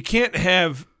it. You can't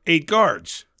have 8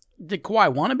 guards. Did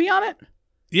Kawhi want to be on it?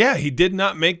 Yeah, he did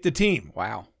not make the team.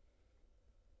 Wow.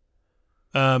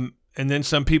 And then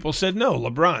some people said, no,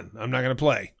 LeBron, I'm not going to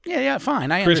play. Yeah, fine.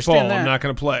 I Chris understand Paul, that. I'm not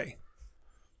going to play.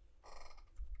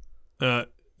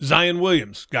 Zion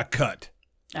Williams got cut.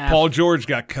 Paul George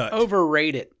got cut.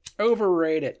 Overrated.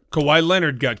 Kawhi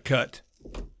Leonard got cut.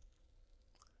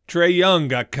 Trae Young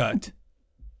got cut.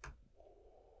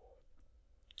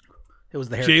 It was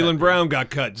the haircut. Jaylen Brown got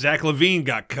cut. Zach LaVine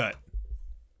got cut.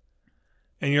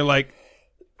 And you're like,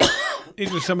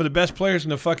 these are some of the best players in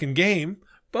the fucking game.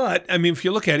 But, I mean, if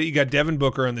you look at it, you got Devin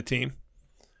Booker on the team.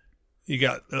 You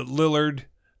got Lillard.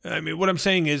 I mean, what I'm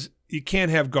saying is you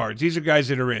can't have guards. These are guys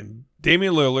that are in.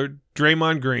 Damian Lillard,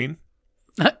 Draymond Green.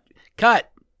 Cut.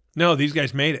 No, these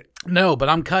guys made it. No, but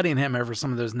I'm cutting him over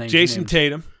some of those names. Jason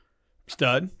Tatum,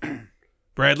 stud.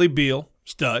 Bradley Beal,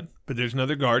 stud. But there's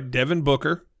another guard. Devin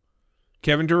Booker,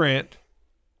 Kevin Durant,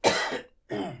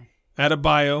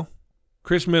 Adebayo,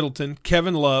 Chris Middleton,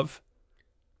 Kevin Love,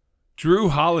 Drew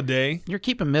Holiday. You're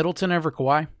keeping Middleton over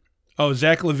Kawhi? Oh,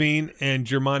 Zach LaVine and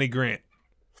Jermani Grant.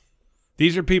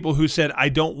 These are people who said, I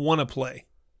don't want to play.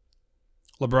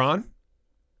 LeBron,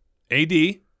 AD,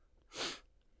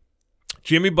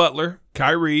 Jimmy Butler,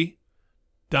 Kyrie,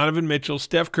 Donovan Mitchell,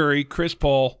 Steph Curry, Chris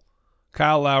Paul,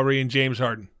 Kyle Lowry, and James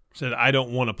Harden said, I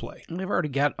don't want to play. They've already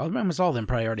got, almost all of them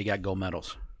probably already got gold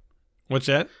medals. What's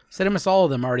that? Said almost all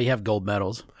of them already have gold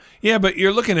medals. Yeah, but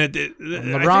you're looking at it.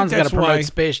 LeBron's got to promote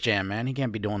Space Jam, man. He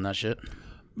can't be doing that shit.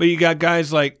 But you got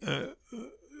guys like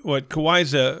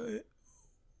Kawhi's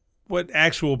what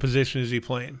actual position is he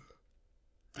playing?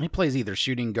 He plays either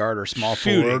shooting guard or small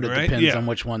Shooting, forward. It right? depends Yeah. on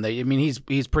which one they. I mean,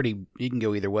 he's pretty. He can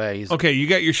go either way. He's, Okay, you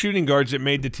got your shooting guards that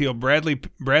made the teal: Bradley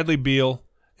Beal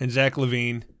and Zach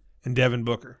LaVine and Devin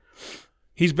Booker.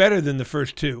 He's better than the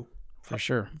first two for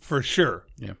sure. for sure.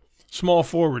 Yeah. Small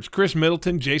forwards: Chris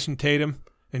Middleton, Jason Tatum,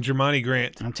 and Jermani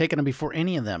Grant. I'm taking him before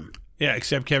any of them. Yeah,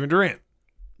 except Kevin Durant.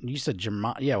 You said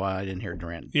Jamal. Yeah, well, I didn't hear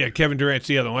Durant. Yeah, Kevin Durant's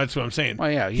the other one. That's what I'm saying. Well,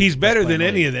 yeah, he's better best player than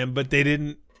in the any league. of them, but they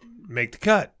didn't make the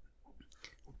cut.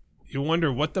 You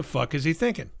wonder what the fuck is he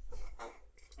thinking?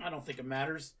 I don't think it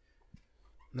matters.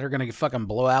 They're gonna fucking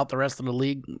blow out the rest of the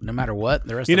league, no matter what.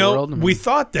 The rest You of the know, world. I mean, we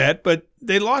thought that, but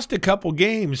they lost a couple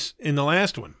games in the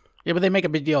last one. yeah, but they make a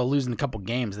big deal of losing a couple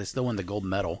games. They still win the gold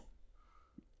medal.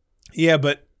 Yeah,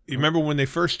 but you remember when they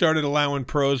first started allowing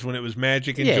pros when it was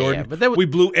Magic and Yeah, Jordan? yeah, but that was- we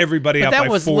blew everybody But out that by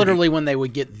was 40. literally when they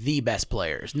would get the best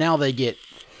players. Now they get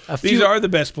a few. These are the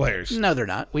best players. No, they're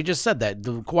not. We just said that.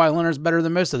 The Kawhi Leonard's better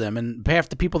than most of them, and half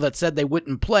the people that said they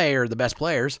wouldn't play are the best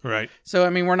players. Right. So I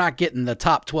mean, we're not getting the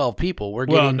top 12 people. We're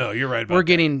Well, getting. no, you're right about We're that.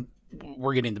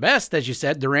 getting the best, as you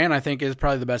said. Durant, I think, is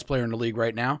probably the best player in the league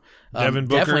right now. Devin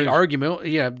Booker definitely is- argument.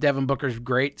 Yeah, Devin Booker's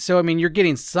great. So I mean, you're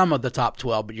getting some of the top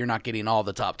 12, but you're not getting all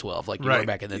the top 12 like you were Right.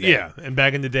 back in the day. Yeah, and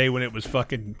back in the day when it was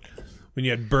fucking, when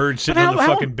you had Bird But sitting on the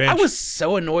fucking bench. I was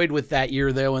so annoyed with that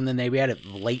year though, and then they had it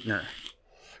Leitner.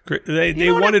 They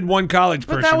know what wanted one college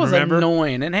But person, that was remember?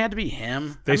 annoying. It had to be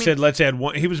him. They I mean, said, let's add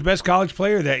one. He was the best college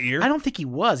player that year. I don't think he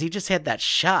was. He just had that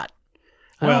shot.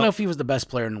 I Well- don't know if he was the best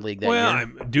player in the league that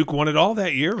year. Duke won it all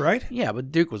that year, right? Yeah,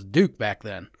 but Duke was Duke back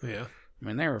then. Yeah. I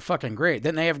mean, they were fucking great.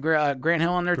 Didn't they have Grant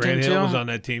Hill on their Grant team Hill too? was on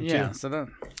that team, Yeah, too. so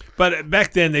then, But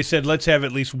back then, they said, let's have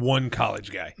at least one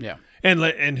college guy. yeah.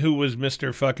 And who was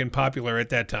Mr. fucking popular at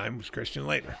that time was Christian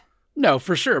Laettner. No,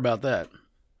 for sure about that.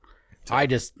 I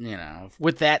just,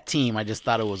 with that team, I just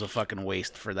thought it was a fucking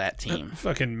waste for that team.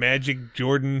 Fucking Magic,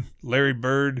 Jordan, Larry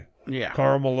Bird, Yeah.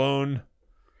 Karl Malone,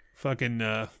 fucking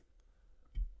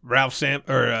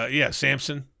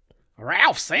Sampson.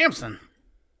 Ralph Sampson.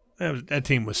 That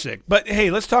team was sick. But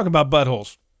hey, let's talk about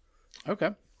buttholes. Okay.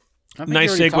 I think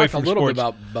Nice you already segue talked from a little sports. bit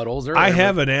about buttholes earlier. I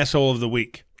have an asshole of the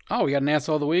week. Oh, we got an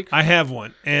asshole of the week? I have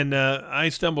one, and I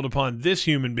stumbled upon this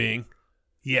human being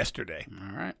yesterday.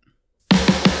 All right.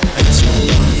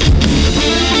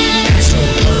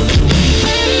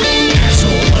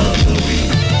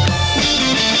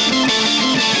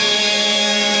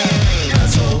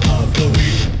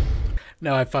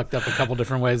 No, I fucked up a couple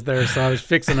different ways there, so I was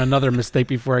fixing another mistake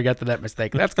before I got to that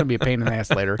mistake. That's going to be a pain in the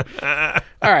ass later.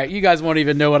 All right, you guys won't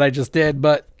even know what I just did,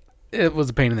 but it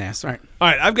was a pain in the ass. All right. All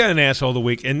right, I've got an asshole of the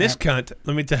week, and this cunt,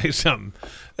 let me tell you something.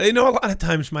 You know, a lot of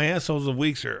times my assholes of the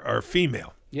weeks are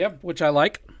female. Yep, which I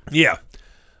like. Yeah.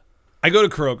 I go to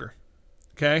Kroger,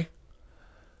 okay?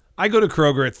 I go to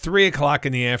Kroger at 3 o'clock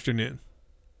in the afternoon,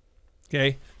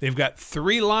 okay? They've got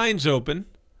 3 lines open,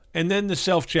 and then the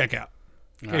self-checkout.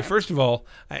 Okay, right. First of all,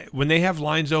 when they have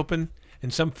lines open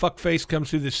and some fuckface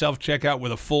comes through the self-checkout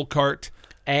with a full cart,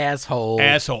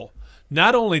 asshole.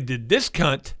 Not only did this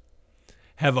cunt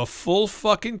have a full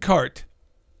fucking cart,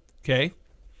 okay,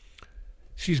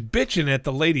 she's bitching at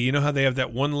the lady. You know how they have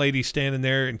that one lady standing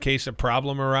there in case a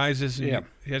problem arises and Yeah.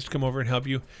 she has to come over and help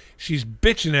you? She's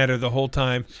bitching at her the whole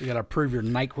time. You got to prove your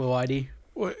NyQuil ID.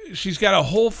 Well, she's got a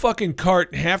whole fucking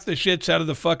cart, half the shit's out of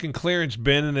the fucking clearance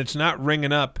bin, and it's not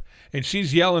ringing up. And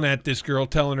she's yelling at this girl,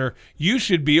 telling her, you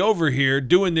should be over here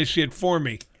doing this shit for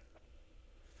me.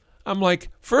 I'm like,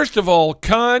 first of all,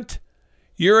 cunt,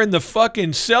 you're in the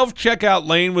fucking self-checkout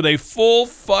lane with a full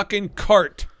fucking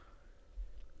cart.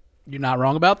 You're not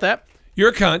wrong about that.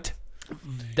 You're a cunt.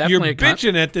 Definitely You're a cunt.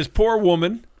 bitching at this poor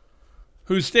woman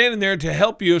who's standing there to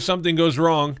help you if something goes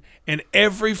wrong, and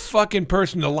every fucking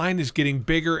person, the line is getting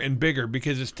bigger and bigger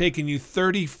because it's taking you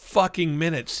 30 fucking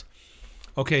minutes.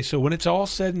 Okay, so when it's all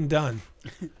said and done,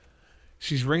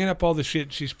 she's ringing up all the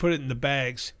shit. She's put it in the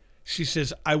bags. She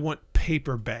says, I want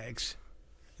paper bags.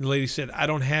 And the lady said, I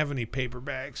don't have any paper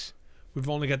bags. We've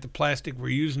only got the plastic. We're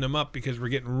using them up because we're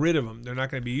getting rid of them. They're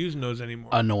not going to be using those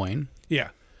anymore. Annoying. Yeah.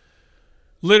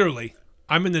 Literally,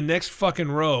 I'm in the next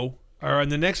fucking row, or in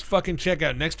the next fucking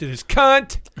checkout next to this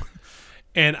cunt.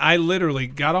 And I literally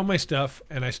got all my stuff,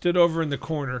 and I stood over in the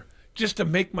corner just to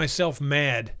make myself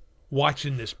mad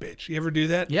watching this bitch. You ever do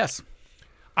that? Yes.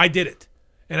 I did it.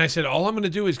 And I said, all I'm going to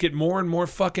do is get more and more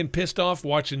fucking pissed off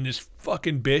watching this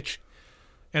fucking bitch.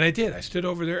 And I did. I stood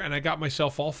over there, and I got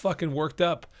myself all fucking worked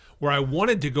up where I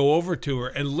wanted to go over to her,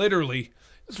 and literally,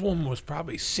 this woman was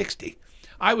probably 60.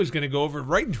 I was going to go over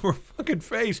right into her fucking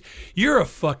face. You're a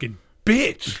fucking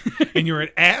bitch, and you're an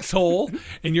asshole,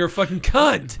 and you're a fucking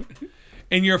cunt,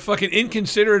 and you're a fucking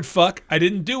inconsiderate fuck. I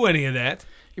didn't do any of that.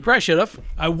 You probably should have.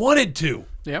 I wanted to.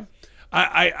 Yeah.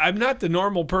 I'm not the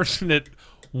normal person that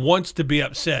wants to be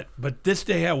upset, but this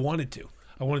day I wanted to.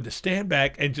 I wanted to stand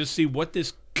back and just see what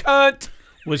this cunt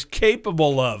was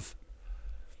capable of.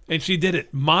 And she did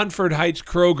it. Montford Heights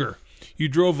Kroger. You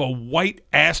drove a white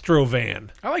Astro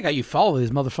van. I like how you follow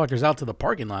these motherfuckers out to the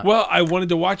parking lot. Well, I wanted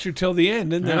to watch her till the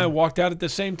end, and then I walked out at the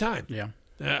same time. Yeah.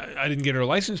 I didn't get her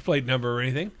license plate number or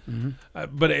anything.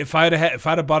 But if I'd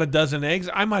have bought a dozen eggs,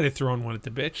 I might have thrown one at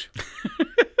the bitch.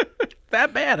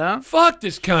 That bad, huh? Fuck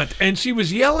this cunt. And she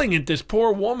was yelling at this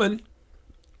poor woman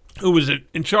who was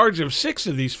in charge of 6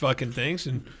 of these fucking things,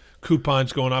 and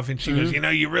coupons going off, and she goes,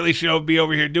 you really should be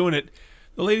over here doing it.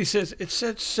 The lady says, it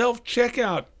said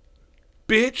self-checkout,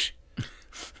 bitch.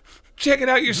 Check it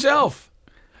out yourself.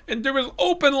 And there was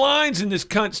open lines, and this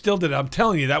cunt still did it. I'm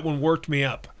telling you, that one worked me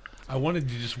up. I wanted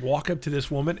to just walk up to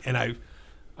this woman, and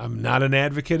I'm not an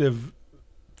advocate of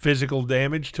physical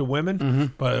damage to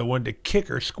women, but I wanted to kick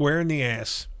her square in the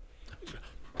ass.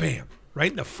 Bam.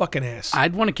 Right in the fucking ass.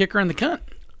 I'd want to kick her in the cunt.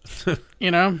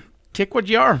 Kick what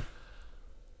you are.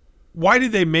 Why do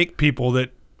they make people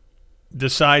that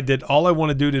decide that all I want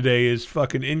to do today is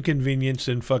fucking inconvenience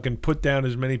and fucking put down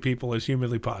as many people as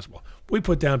humanly possible? We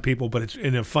put down people, but it's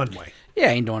in a fun way. Yeah,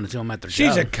 I ain't doing it to them at their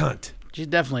She's job. a cunt. She's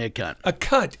definitely a cunt. A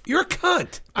cunt. You're a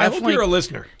cunt. I hope Definitely. you're a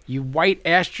listener. You white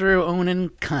Astro owning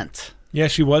cunt. Yeah,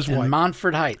 she was In white.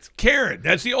 Montford Heights. Karen.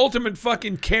 That's the ultimate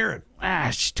fucking Karen.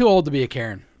 She's too old to be a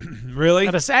Karen. Really?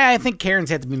 I think Karens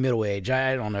have to be middle age.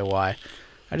 I don't know why.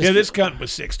 Yeah, this cunt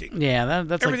was 60. Yeah,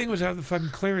 that's Everything was out of the fucking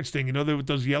clearance thing. With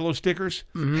those yellow stickers?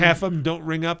 Half of them don't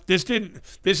ring up. This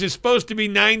is supposed to be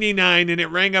 $99, and it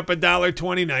rang up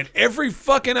 $1.29. Every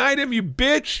fucking item, you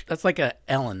bitch. that's like a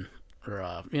Ellen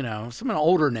or some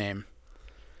older name.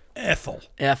 Ethel.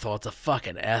 Ethel. It's a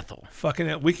fucking Ethel.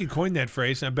 Fucking, we could coin that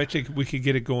phrase, and I bet you we could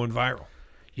get it going viral.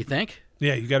 You think?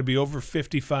 Yeah, you got to be over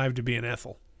 55 to be an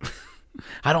Ethel.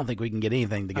 I don't think we can get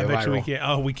anything to go I bet you viral. we can.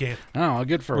 Oh, we can. Oh,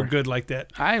 good for We're her. good like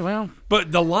that. Well,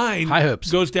 But the line High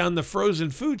hopes. goes down the frozen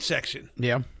food section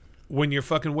yeah. when you're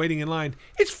fucking waiting in line.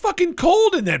 It's fucking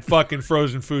cold in that fucking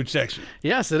frozen food section.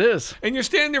 Yes, it is. And you're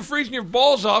standing there freezing your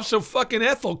balls off, so fucking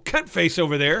Ethel, cunt face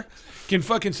over there, can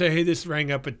fucking say, hey, this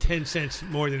rang up at 10 cents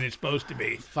more than it's supposed to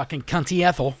be. Fucking cunty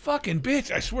Ethel. Fucking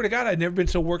bitch. I swear to God, I've never been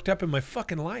so worked up in my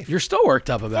fucking life. You're still worked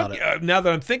up about it. Now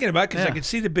that I'm thinking about it, because I Yeah. can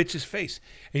see the bitch's face.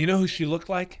 And you know who she looked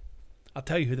like? I'll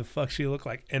tell you who the fuck she looked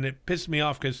like. And it pissed me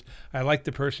off because I like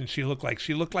the person she looked like.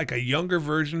 She looked like a younger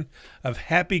version of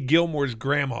Happy Gilmore's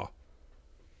grandma.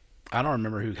 I don't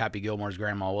remember who Happy Gilmore's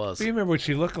grandma was. Do you remember what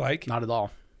she looked like? Not at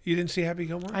all. You didn't see Happy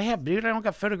Gilmore? I have, dude. I don't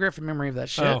got photographic memory of that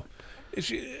shit. Oh.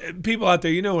 People out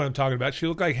there, you know what I'm talking about. She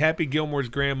looked like Happy Gilmore's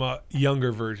grandma,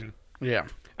 younger version. Yeah.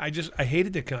 I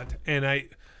hated the cunt. And I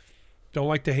don't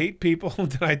like to hate people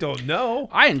that I don't know.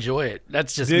 I enjoy it.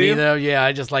 That's just Do me, you? though. Yeah,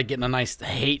 I just like getting a nice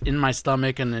hate in my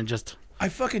stomach and then just... I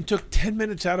fucking took 10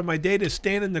 minutes out of my day to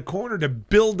stand in the corner to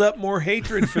build up more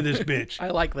hatred for this bitch.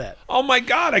 I like that. Oh my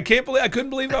God, I couldn't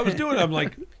believe I was doing it. I'm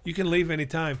like, you can leave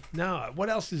anytime. No, what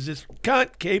else is this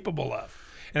cunt capable of?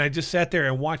 And I just sat there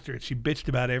and watched her, and she bitched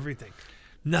about everything.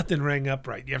 Nothing rang up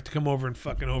right. You have to come over and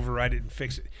fucking override it and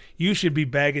fix it. You should be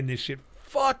bagging this shit.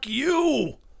 Fuck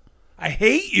you. I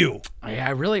hate you. I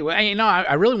really want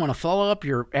to follow up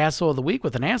your asshole of the week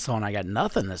with an asshole, and I got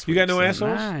nothing this week. You got no so,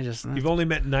 assholes? Nah, You've only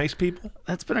met nice people?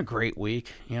 that's been a great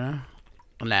week,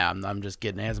 Nah, I'm just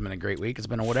kidding. It hasn't been a great week. It's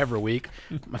been a whatever week.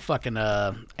 My fucking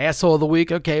asshole of the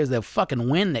week, okay, is the fucking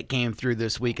wind that came through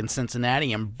this week in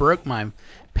Cincinnati and broke my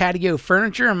patio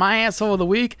furniture. And my asshole of the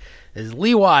week is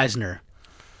Lee Weisner.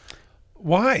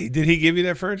 Why? Did he give you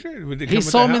that furniture? Did it come He with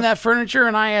the sold me house? that furniture,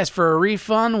 and I asked for a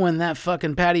refund when that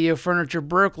fucking patio furniture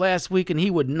broke last week, and he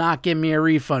would not give me a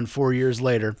refund 4 years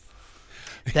later.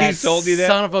 That sold you that?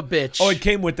 son of a bitch. Oh, it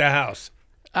came with the house.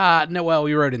 No, well,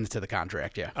 we wrote into the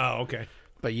contract, yeah. Oh, okay.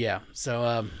 But yeah,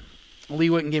 so Lee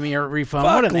wouldn't give me a refund.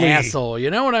 Fuck What an Lee. asshole, you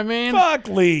know what I mean? Fuck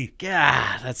Lee.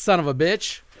 God, that son of a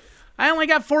bitch. I only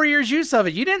got 4 years use of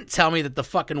it. You didn't tell me that the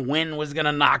fucking wind was going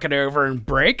to knock it over and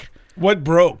break. What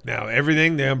broke now?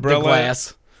 Everything? The umbrella?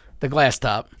 The glass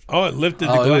top. Oh, it lifted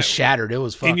the Oh, glass. it was shattered. It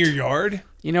was fucked. In your yard?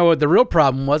 You know what the real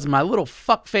problem was? My little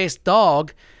fuck-faced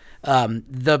dog,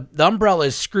 the umbrella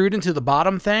is screwed into the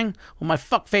bottom thing. Well, my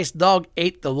fuck-faced dog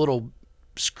ate the little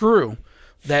screw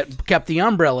that kept the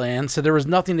umbrella in, so there was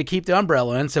nothing to keep the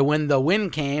umbrella in. So when the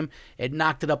wind came, it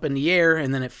knocked it up in the air,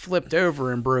 and then it flipped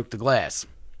over and broke the glass.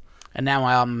 And now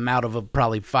I'm out of a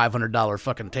probably $500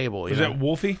 fucking table. Was that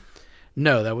Wolfie?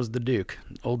 No, that was the Duke.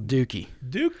 Old Dookie.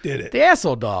 Duke did it. The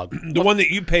asshole dog. The one that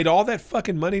you paid all that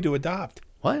fucking money to adopt.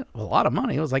 What? A lot of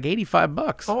money. It was like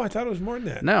 $85. Oh, I thought it was more than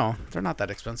that. No, they're not that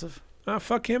expensive. Oh,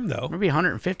 fuck him, though. Maybe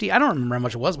 150. I don't remember how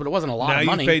much it was, but it wasn't a lot of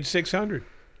money. Now you paid $600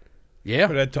 yeah.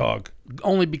 for that dog.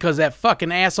 Only because that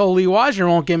fucking asshole Lee Wajner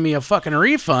won't give me a fucking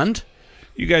refund.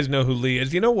 You guys know who Lee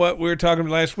is. You know what? We were talking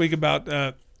last week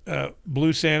about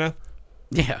Blue Santa.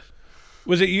 Yeah.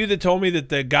 Was it you that told me that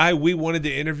the guy we wanted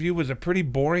to interview was a pretty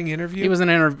boring interview? He was an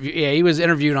interview. Yeah, he was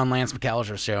interviewed on Lance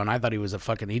McAllister's show, and I thought he was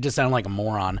he just sounded like a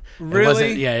moron.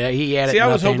 Really? Yeah, he had it. See, I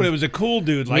was hoping it was a cool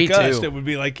dude like us too. that would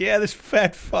be like, yeah, this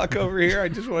fat fuck over here. I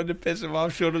just wanted to piss him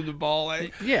off, showed him the ball.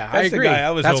 Yeah, That's I agree. The guy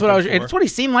I was That's what I was. hoping for. It's what he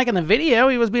seemed like in the video.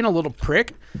 He was being a little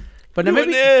prick. But then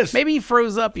maybe he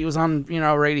froze up. He was on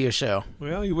a radio show.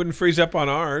 Well, you wouldn't freeze up on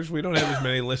ours. We don't have as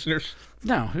many listeners.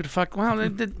 No, who the fuck? Well,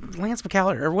 Lance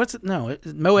McAllister or what's it? No,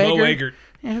 Mo Eggert.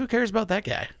 Yeah, who cares about that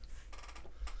guy?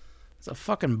 He's a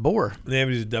fucking bore. Yeah,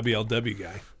 but he's a WLW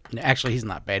guy. Actually, he's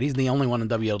not bad. He's the only one in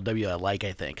WLW I like.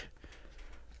 I think.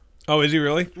 Oh, is he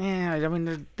really? Yeah, I mean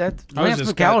Lance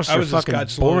McAllister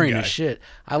fucking boring as shit.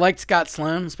 I liked Scott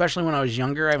Sloan, especially when I was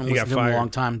younger. I haven't listened to him in a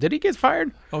long time. Did he get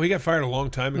fired? Oh, he got fired a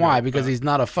long time ago. Why? Because he's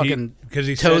not a fucking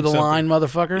he toe the line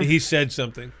motherfucker. He said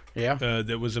something. Yeah.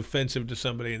 That was offensive to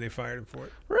somebody, and they fired him for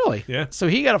it. Really? Yeah. So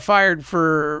he got fired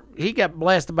he got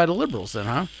blasted by the liberals then,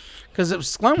 huh? Because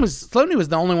Sloaney was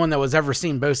the only one that was ever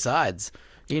seen both sides.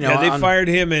 Yeah, they fired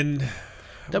him in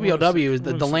WLW is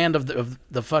the land of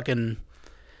the fucking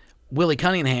Willie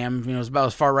Cunningham. It's about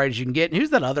as far right as you can get. And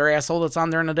who's that other asshole that's on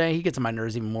there in the day? He gets on my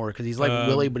nerves even more because he's like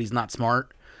Willie, but he's not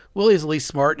smart. Willie's at least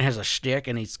smart and has a shtick,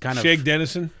 and he's kind of Shake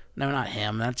Dennison. No, not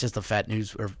him. That's just a fat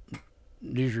news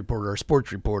reporter or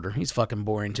sports reporter. He's fucking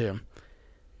boring too.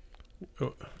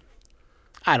 Oh.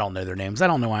 I don't know their names. I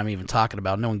don't know why I'm even talking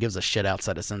about. No one gives a shit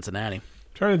outside of Cincinnati. I'm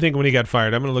trying to think when he got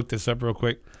fired. I'm going to look this up real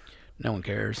quick. No one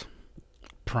cares.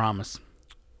 Promise.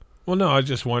 Well, no, I was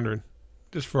just wondering.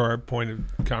 Just for our point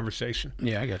of conversation.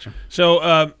 Yeah, I got you.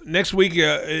 So next week,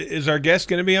 is our guest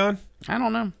going to be on? I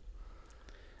don't know.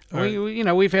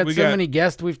 We've had so many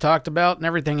guests we've talked about and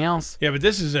everything else. Yeah, but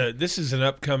this is an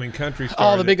upcoming country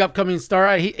star. Oh, the big upcoming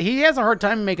star. He has a hard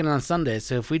time making it on Sunday.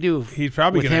 So if we do, he's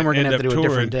probably with him, we're gonna have to do touring. a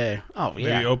different day. Oh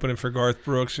yeah, maybe opening for Garth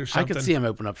Brooks or something. I could see him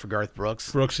open up for Garth Brooks.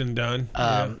 Brooks and Dunn.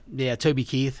 Yeah, Toby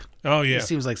Keith. Oh yeah, he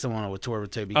seems like someone who would tour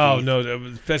with Toby Keith. Oh no,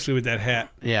 especially with that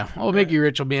hat. Yeah. Well, Mickey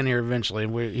Rich will be in here eventually.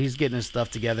 He's getting his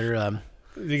stuff together.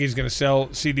 You think he's gonna sell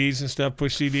CDs and stuff?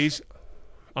 Push CDs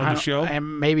on the show?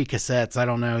 And maybe cassettes. I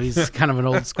don't know. He's kind of an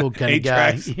old school kind of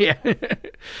guy. Yeah.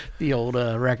 The old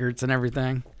records and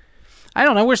everything. I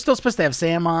don't know. We're still supposed to have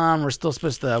Sam on. We're still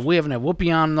supposed to. We haven't had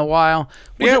Whoopi on in a while.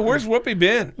 Where's Whoopi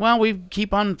been? Well, we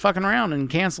keep on fucking around and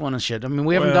canceling and shit. I mean,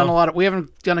 we haven't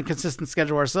done a consistent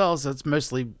schedule ourselves. That's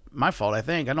mostly my fault, I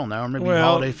think. I don't know. Or maybe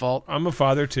holiday fault. I'm a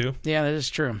father too. Yeah, that is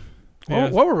true. Yeah.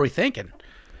 What were we thinking?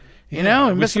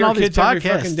 We're missing all these podcasts. Every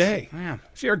fucking day. Yeah.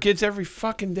 See our kids every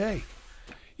fucking day.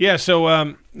 Yeah,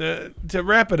 so to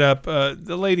wrap it up,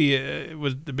 the lady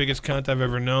was the biggest cunt I've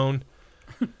ever known.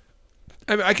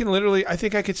 I mean, I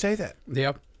think I could say that.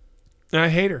 Yep. And I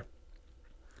hate her.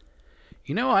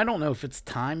 I don't know if it's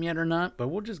time yet or not, but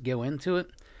we'll just go into it.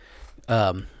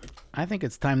 I think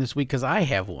it's time this week because I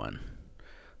have one.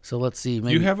 So let's see.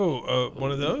 Maybe... You have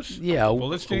one of those? Yeah. Well,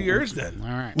 let's do yours then. All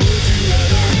right.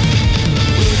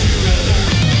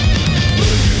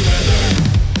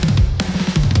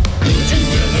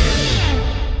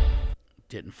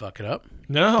 Didn't fuck it up.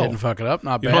 No. Didn't fuck it up.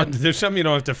 Not bad. There's something you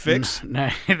don't have to fix. No,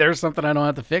 there's something I don't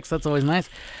have to fix. That's always nice.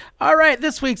 All right,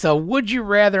 this week's a Would You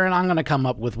Rather, and I'm going to come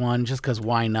up with one just because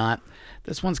why not?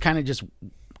 This one's kind of just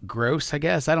gross, I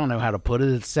guess. I don't know how to put it.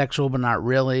 It's sexual, but not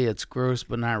really. It's gross,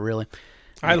 but not really.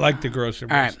 I like the grosser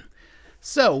ones. All right.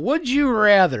 So, would you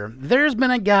rather? There's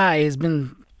been a guy, he's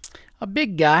been a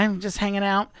big guy, just hanging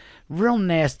out, real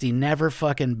nasty, never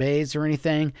fucking bathes or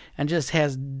anything, and just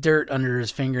has dirt under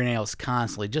his fingernails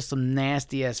constantly. Just some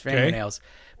nasty-ass fingernails. Okay.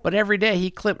 But every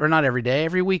day not every day,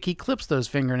 every week he clips those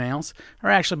fingernails, or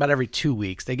actually about every 2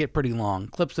 weeks. They get pretty long.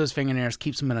 Clips those fingernails,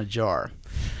 keeps them in a jar.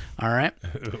 All right?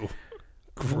 Ew.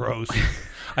 Gross.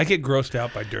 I get grossed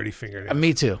out by dirty fingernails.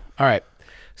 Me too. All right.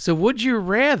 So would you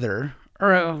rather,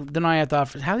 or then I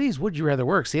thought, how these would you rather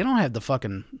work? See, I don't have the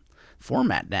fucking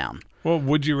format down. Well,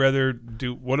 would you rather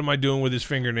do, what am I doing with his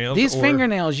fingernails? These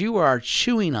fingernails you are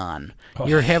chewing on. Oh.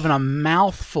 You're having a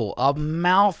mouthful.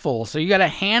 So you got a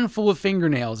handful of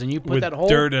fingernails and you put with that whole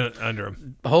dirt under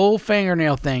them. Whole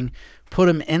fingernail thing, put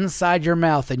them inside your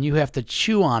mouth and you have to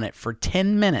chew on it for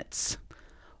 10 minutes.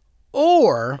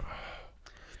 Or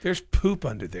there's poop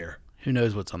under there. Who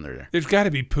knows what's under there? There's got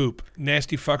to be poop.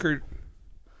 Nasty fucker.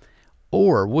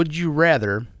 Or would you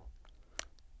rather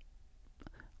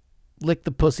lick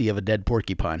the pussy of a dead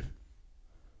porcupine?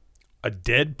 A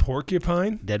dead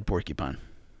porcupine? Dead porcupine.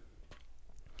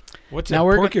 What's Now a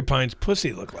we're porcupine's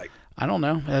pussy look like? I don't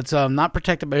know. It's not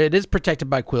protected, but it is protected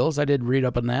by quills. I did read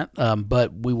up on that.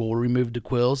 But we will remove the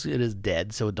quills. It is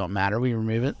dead, so it don't matter. We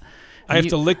remove it. I have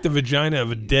to lick the vagina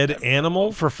of a dead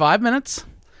animal? For 5 minutes,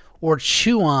 or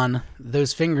chew on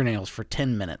those fingernails for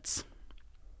 10 minutes.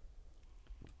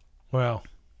 Wow.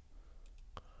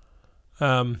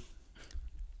 God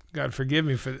forgive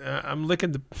me for I'm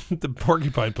licking the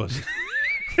porcupine pussy.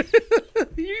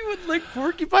 You would lick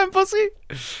porcupine pussy?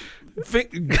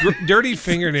 Dirty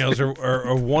fingernails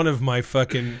are one of my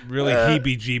fucking really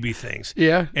heebie-jeebie things.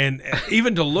 Yeah. And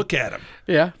even to look at them.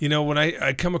 Yeah. You know, when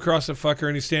I come across a fucker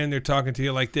and he's standing there talking to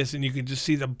you like this and you can just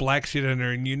see the black shit in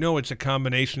there and you know it's a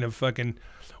combination of fucking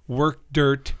work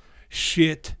dirt,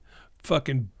 shit,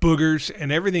 fucking boogers,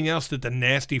 and everything else that the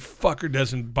nasty fucker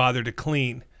doesn't bother to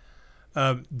clean.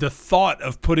 The thought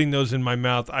of putting those in my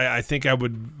mouth, I think I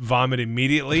would vomit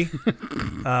immediately.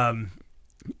 I'm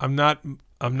not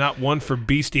one for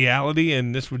bestiality,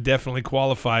 and this would definitely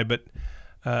qualify. But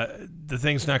the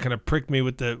thing's not going to prick me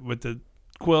with the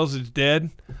quills. It's dead.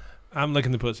 I'm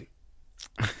licking the pussy.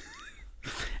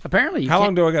 Apparently, how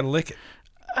long do I got to lick it?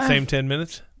 Same 10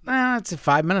 minutes. It's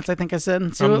 5 minutes, I think I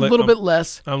said. So a little bit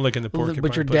less. I'm licking the porcupine.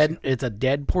 But you're pussy. dead. It's a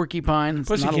dead porcupine. It's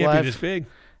Pussy not can't alive. be this big.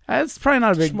 It's probably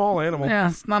not a big Small animal. Yeah,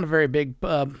 it's not a very big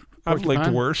porcupine. I've licked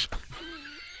worse.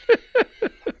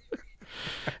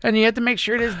 And you have to make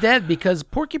sure it is dead because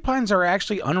porcupines are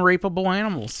actually unrapeable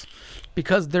animals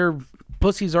because their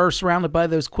pussies are surrounded by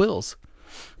those quills.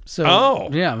 So,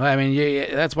 yeah, I mean,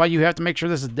 that's why you have to make sure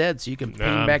this is dead so you can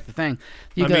ping back the thing.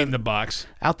 I'm eating the box.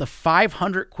 Out to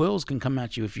 500 quills can come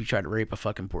at you if you try to rape a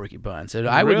fucking porcupine. So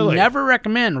I would never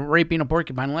recommend raping a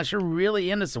porcupine unless you're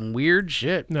really into some weird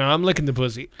shit. No, I'm licking the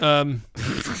pussy. To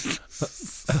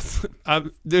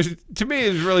me,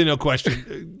 there's really no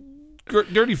question.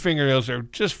 Dirty fingernails are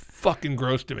just fucking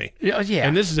gross to me. Yeah.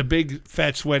 And this is a big,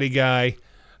 fat, sweaty guy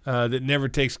that never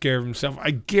takes care of himself.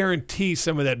 I guarantee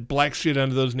some of that black shit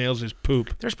under those nails is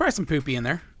poop. There's probably some poopy in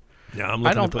there. No, I'm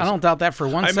licking the pussy. I don't doubt that for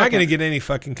one second. Am I going to get any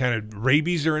fucking kind of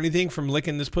rabies or anything from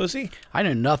licking this pussy? I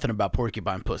know nothing about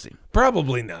porcupine pussy.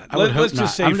 Probably not. Let's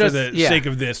just say for the sake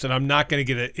of this that I'm not going to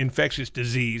get an infectious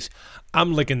disease.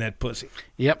 I'm licking that pussy.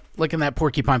 Yep, licking that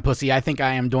porcupine pussy. I think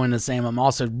I am doing the same. I'm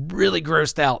also really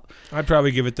grossed out. I'd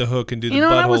probably give it the hook and do the butthole. You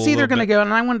know, I was either going to go,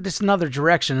 and I wanted just another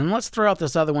direction, and let's throw out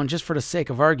this other one just for the sake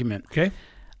of argument. Okay.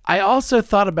 I also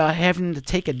thought about having to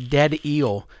take a dead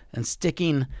eel and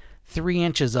sticking 3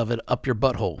 inches of it up your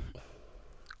butthole,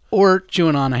 or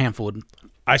chewing on a handful of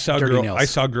dirty nails. I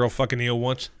saw a girl fucking eel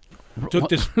once. Took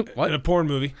this in a porn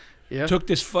movie. Yeah. Took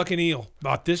this fucking eel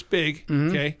about this big.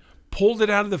 Okay. Pulled it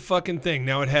out of the fucking thing.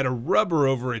 Now it had a rubber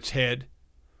over its head.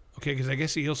 Okay, because I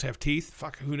guess the eels have teeth.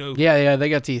 Fuck, who knows? Yeah, they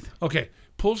got teeth. Okay,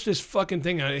 pulls this fucking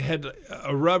thing out. It had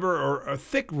a rubber or a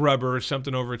thick rubber or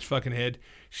something over its fucking head.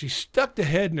 She stuck the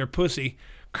head in her pussy,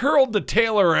 curled the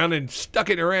tail around, and stuck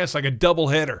it in her ass like a double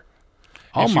header.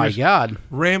 Oh my God!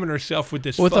 Ramming herself with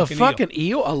this with fucking a fucking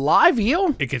eel, a live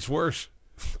eel. It gets worse.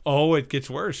 Oh, it gets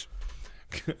worse.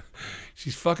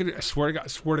 She's fucking. I swear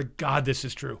to God, this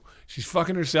is true. She's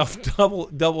fucking herself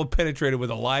double penetrated with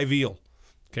a live eel.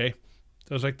 Okay,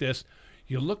 so it's like this.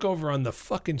 You look over on the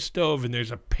fucking stove and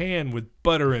there's a pan with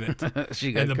butter in it,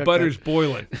 and the butter's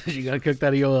boiling. She gotta cook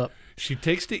that eel up. She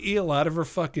takes the eel out of her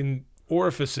fucking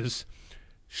orifices,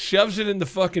 shoves it in the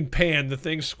fucking pan. The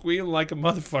thing's squealing like a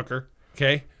motherfucker.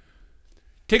 Okay,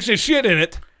 takes a shit in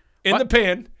it, the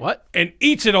pan. What? And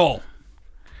eats it all.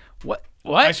 What?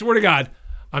 I swear to God,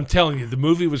 I'm telling you, the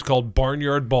movie was called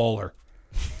Barnyard Baller.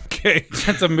 Okay,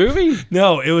 that's a movie?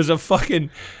 No, it was a fucking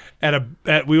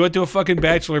we went to a fucking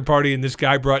bachelor party and this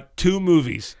guy brought 2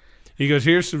 movies. He goes,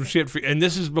 "Here's some shit for you," and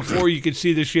this is before you could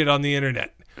see the shit on the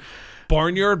internet.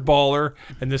 Barnyard Baller,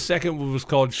 and the second one was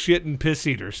called Shit and Piss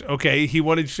Eaters. Okay, he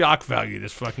wanted shock value.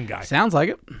 This fucking guy. Sounds like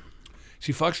it.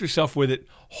 She fucks herself with it,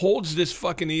 holds this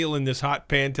fucking eel in this hot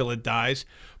pan till it dies,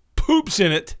 poops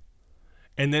in it,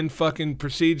 and then fucking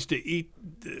proceeds to eat.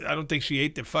 I don't think she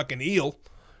ate the fucking eel.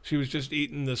 She was just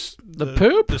eating the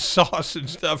poop? the sauce and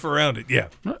stuff around it. Yeah.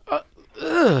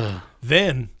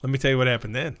 Then, let me tell you what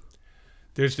happened then.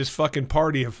 There's this fucking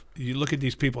party of, you look at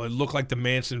these people, it looked like the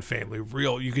Manson family.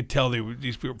 Real, you could tell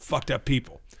these people fucked up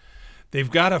people. They've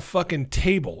got a fucking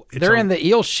table. They're in the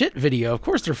eel shit video. Of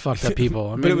course they're fucked up people.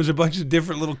 I mean, but it was a bunch of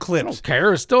different little clips. I don't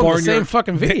care. It's still the same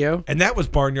fucking video. And that was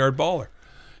Barnyard Baller.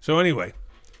 So anyway,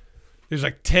 there's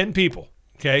like 10 people,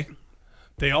 okay?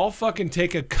 They all fucking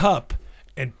take a cup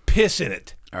and piss in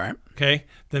it. All right. Okay?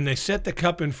 Then they set the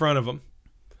cup in front of them.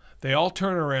 They all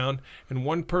turn around, and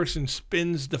one person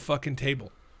spins the fucking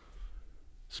table.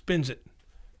 Spins it.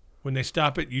 When they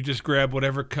stop it, you just grab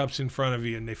whatever cup's in front of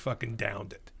you, and they fucking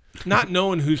downed it. Not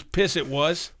knowing whose piss it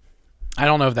was. I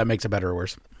don't know if that makes it better or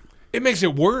worse. It makes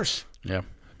it worse. Yeah.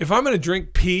 If I'm going to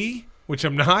drink pee, which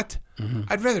I'm not,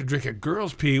 I'd rather drink a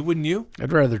girl's pee, wouldn't you?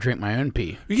 I'd rather drink my own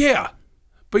pee. Yeah.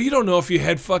 But you don't know if you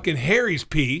had fucking Harry's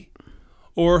pee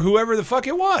or whoever the fuck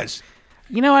it was.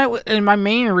 You know, and my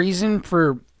main reason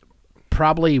for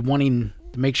probably wanting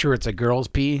to make sure it's a girl's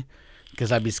pee,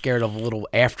 because I'd be scared of a little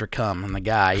after cum on the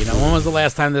guy. You know, when was the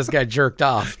last time this guy jerked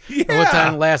off? Yeah. Or what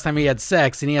time last time he had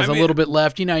sex and he has I a mean, little bit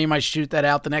left? You know, you might shoot that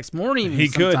out the next morning He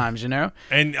could. sometimes, you know?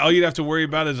 And all you'd have to worry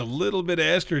about is a little bit of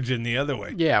estrogen the other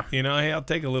way. Yeah. You know, hey, I'll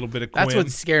take a little bit of Quim. That's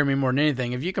what's scaring me more than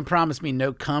anything. If you can promise me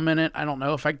no cum in it, I don't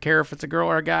know if I care if it's a girl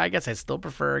or a guy. I guess I still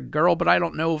prefer a girl, but I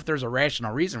don't know if there's a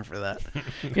rational reason for that.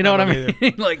 You know what I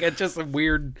mean? Like, it's just a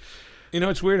weird... You know,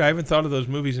 it's weird. I haven't thought of those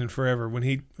movies in forever. When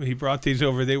he brought these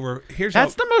over, they were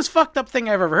That's the most fucked up thing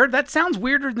I've ever heard. That sounds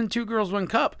weirder than Two Girls, One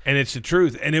Cup. and it's the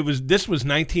truth. And this was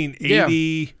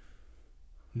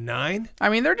 1989. I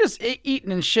mean, they're just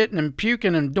eating and shitting and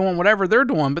puking and doing whatever they're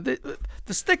doing. But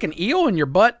the stick an eel in your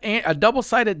butt, a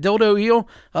double-sided dildo eel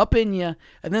up in you,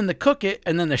 and then to cook it,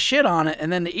 and then to shit on it,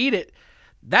 and then to eat it,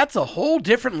 that's a whole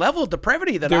different level of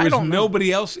depravity that There I was don't know.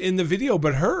 nobody else in the video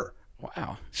but her.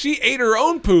 Wow. She ate her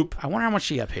own poop. I wonder how much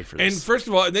she got paid for this. And first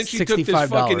of all, and then she took this $65.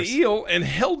 fucking eel and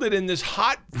held it in this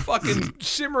hot fucking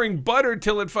simmering butter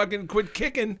till it fucking quit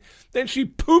kicking. Then she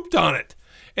pooped on it.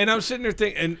 And I was sitting there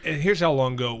thinking, and here's how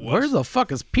long ago it was. Where the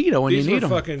fuck is PETA when These you need were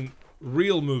him? fucking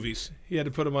real movies. He had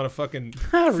to put them on a fucking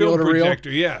Reel film to reel. projector.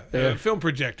 Yeah, film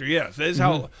projector. Yeah, so that's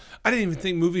how. I didn't even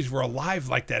think movies were alive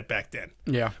like that back then.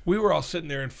 Yeah. We were all sitting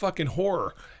there in fucking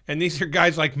horror, and these are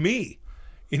guys like me,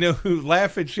 you know, who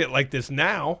laugh at shit like this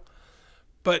now.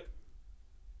 But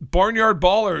Barnyard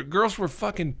Baller, girls were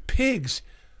fucking pigs.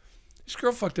 This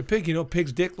girl fucked a pig. You know, a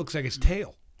pig's dick looks like his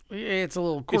tail. It's a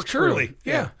little It's corkscrew. curly.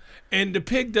 Yeah. And the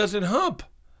pig doesn't hump.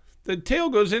 The tail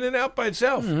goes in and out by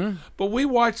itself. But we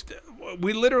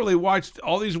literally watched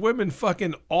all these women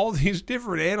fucking all these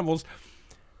different animals.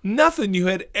 Nothing you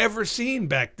had ever seen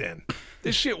back then.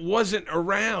 This shit wasn't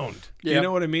around. You Yep.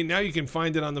 know what I mean? Now you can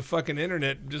find it on the fucking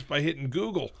internet just by hitting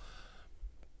Google.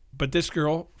 But this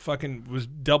girl fucking was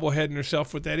double-heading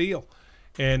herself with that eel.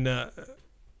 And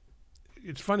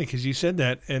it's funny because you said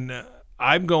that, and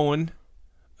I'm going,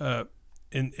 and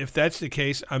if that's the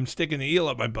case, I'm sticking the eel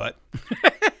up my butt.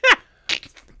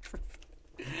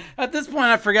 At this point,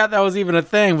 I forgot that was even a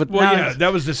thing. But Well, now yeah,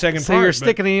 that was the second so part. you're but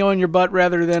sticking an eel in your butt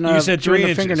rather than You said doing 3 the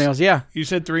inches. fingernails. Yeah. You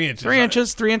said 3 inches. 3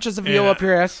 inches. 3 inches of eel Yeah. up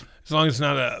your ass. As long as it's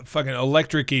not a fucking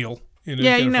electric eel. You know,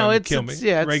 Yeah, it's you gonna know, fucking it's- kill me. it's-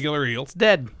 yeah, it's- Regular eel. It's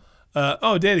dead.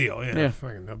 Dead eel. Yeah, Yeah.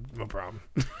 fucking no problem.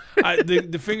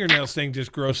 The fingernails thing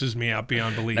just grosses me out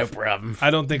beyond belief. problem. I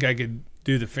don't think I could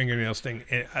do the fingernails thing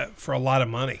for a lot of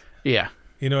money. Yeah.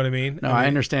 You know what I mean? No, I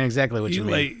understand exactly what you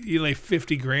mean. You lay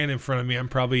 $50,000 in front of me, I'm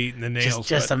probably eating the nails.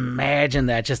 Just but imagine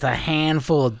that. Just a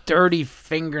handful of dirty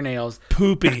fingernails.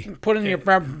 poopy. Put in your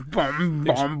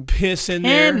boom, Piss in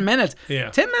there. 10 minutes. Yeah.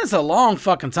 10 minutes is a long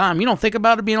fucking time. You don't think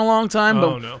about it being a long time,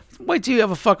 Oh, but no. wait till you have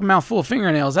a fucking mouthful of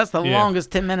fingernails. That's the Yeah. longest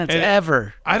 10 minutes And-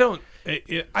 ever. I don't.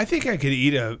 I think I could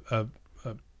eat a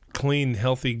clean,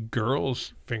 healthy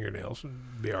girl's fingernails.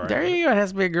 And be all right. There you go. It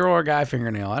has to be a girl or a guy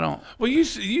fingernail. I don't. Well, you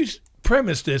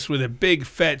premise this with a big,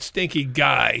 fat, stinky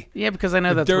guy, Yeah, because I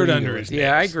know that's dirt where you under go. his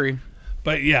Yeah, I nails. agree.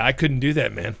 but yeah, I couldn't do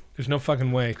that, man. There's no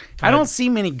fucking way. I don't see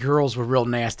many girls with real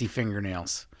nasty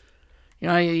fingernails. You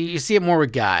know, you see it more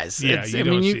with guys. Yeah, you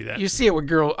don't see that. You see it with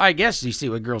girls. I guess you see it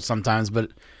with girls sometimes,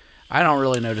 but I don't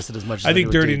really notice it as much as I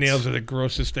think do with dirty dudes. nails are the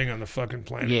grossest thing on the fucking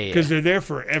planet. Yeah, yeah. Because they're there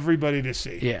for everybody to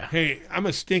see. Yeah. Hey, I'm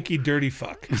a stinky, dirty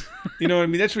fuck. You know what I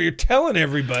mean? That's what you're telling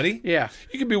everybody. Yeah.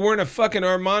 You could be wearing a fucking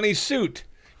Armani suit.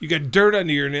 You got dirt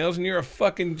under your nails, and you're a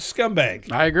fucking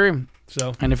scumbag. I agree.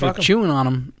 So, And if fuck you're 'em. chewing on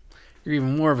them, you're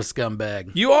even more of a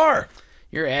scumbag. You are.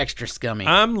 You're extra scummy.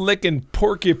 I'm licking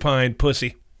porcupine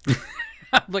pussy.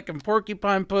 I'm licking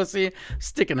porcupine pussy,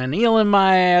 sticking an eel in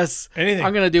my ass. Anything.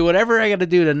 I'm going to do whatever I got to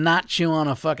do to not chew on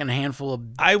a fucking handful of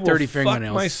I will dirty fuck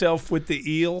fingernails. myself with the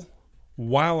eel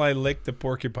while I lick the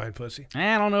porcupine pussy.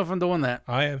 I don't know if I'm doing that.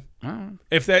 I am. Oh.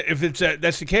 If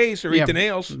that's the case, or Yeah. eat the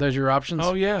nails. Those are your options?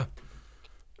 Oh yeah.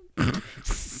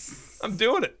 I'm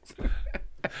doing it.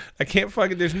 I can't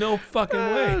fucking. There's no fucking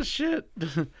way. Oh, shit.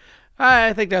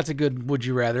 I think that's a good would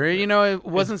you rather. You know, it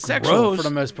wasn't It's sexual gross. for the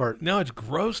most part. No, it's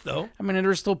gross though. I mean,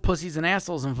 there's still pussies and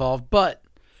assholes involved, but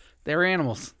They're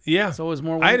animals. Yeah. So is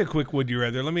more. I had a quick would you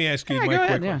rather. Let me ask you Yeah, my go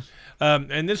quick ahead,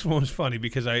 one. And this one was funny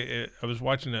because I was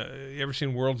watching you ever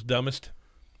seen World's Dumbest?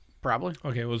 Probably.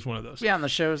 Okay, it was one of those. Yeah, on the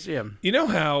shows. Yeah. You know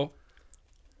how,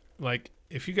 like,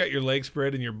 if you got your legs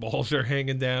spread and your balls are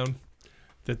hanging down,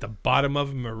 that the bottom of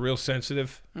them are real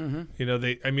sensitive? Mm-hmm. You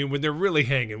know, when they're really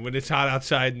hanging, when it's hot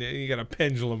outside and you got a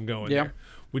pendulum going Yeah. there.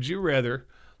 Would you rather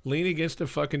lean against a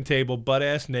fucking table,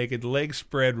 butt-ass naked, legs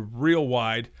spread real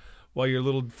wide, while your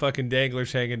little fucking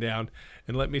dangler's hanging down,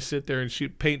 and let me sit there and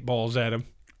shoot paintballs at them?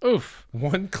 Oof.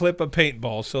 One clip of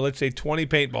paintballs, so let's say 20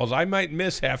 paintballs. I might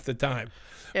miss half the time.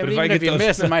 Yeah, but if I even if get you those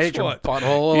miss, it might nuts, hit your what?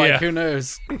 butthole. Yeah. Like, who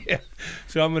knows? Yeah.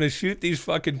 So I'm going to shoot these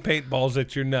fucking paintballs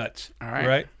at your nuts. All right.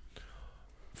 Right?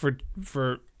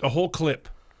 For a whole clip,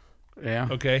 Yeah.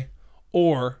 okay?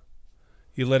 Or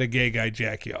you let a gay guy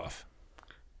jack you off.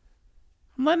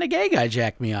 I'm letting a gay guy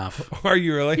jack me off. Are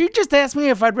you really? You just asked me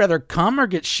if I'd rather come or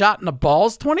get shot in the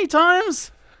balls 20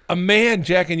 times? A man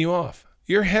jacking you off.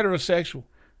 You're heterosexual.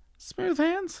 Smooth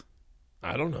hands?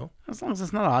 I don't know. As long as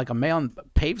it's not like a male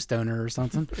pave stoner or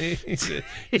something.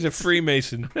 He's a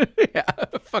Freemason. Yeah,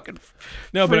 fucking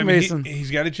No, but I mean, Freemason. he's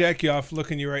got to jack you off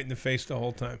looking you right in the face the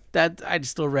whole time. That I'd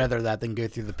still rather that than go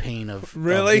through the pain of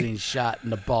Really? getting shot in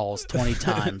the balls 20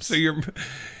 times. So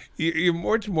you're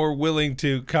much more willing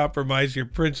to compromise your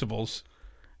principles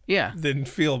Yeah. than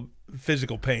feel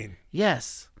physical pain.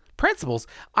 Yes. Principles.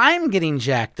 I'm getting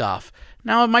jacked off.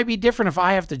 Now, it might be different if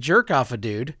I have to jerk off a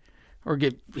dude or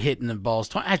get hit in the balls.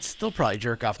 I'd still probably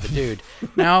jerk off the dude.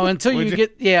 Now, until you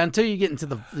get into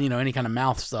the, any kind of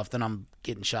mouth stuff, then I'm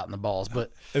getting shot in the balls.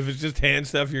 But If it's just hand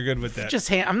stuff, you're good with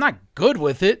that. I'm not good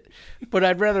with it, but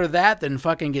I'd rather that than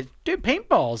fucking get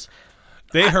paintballs.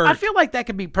 They hurt. I feel like that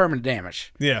could be permanent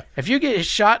damage. Yeah. If you get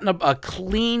shot in a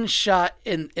clean shot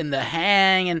in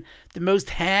the the most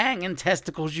hanging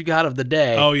testicles you got of the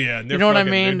day. Oh, yeah. And You know what I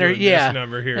mean? They're doing yeah. this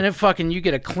number here. And if fucking you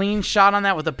get a clean shot on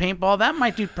that with a paintball, that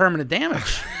might do permanent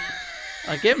damage.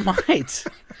 Like it might.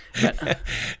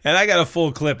 And I got a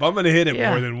full clip. I'm going to hit it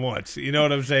Yeah. more than once. You know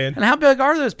what I'm saying? And how big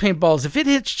are those paintballs? If it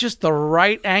hits just the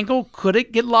right angle, could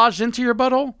it get lodged into your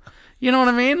butthole? You know what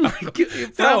I mean? Like, No,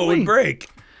 it probably. would break.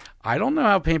 I don't know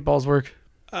how paintballs work.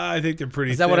 I think they're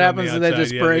pretty. Is that what thin on happens? the Do they outside.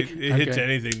 just Yeah, break? It hits Okay.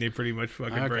 anything, they pretty much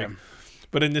fucking Okay. break.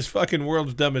 But in this fucking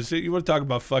World's Dumbest, you want to talk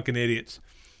about fucking idiots?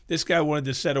 This guy wanted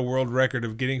to set a world record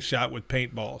of getting shot with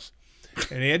paintballs,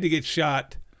 and he had to get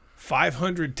shot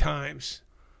 500 times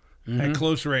at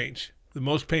close range, the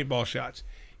most paintball shots.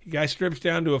 The guy strips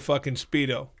down to a fucking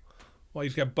Speedo while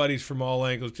he's got buddies from all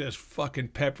angles just fucking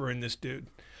peppering this dude.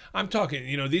 I'm talking,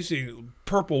 these are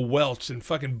purple welts and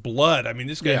fucking blood. I mean,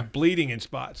 this guy's Yeah. bleeding in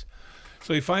spots.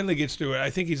 So he finally gets through it. I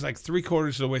think he's like 3/4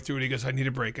 of the way through it. He goes, I need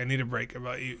a break.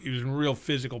 He was in real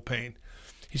physical pain.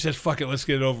 He says, fuck it, let's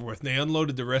get it over with. And they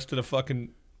unloaded the rest of the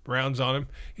fucking rounds on him.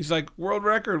 He's like, world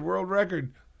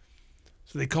record.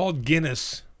 So they called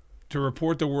Guinness to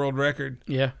report the world record.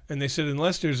 Yeah. And they said,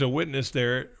 unless there's a witness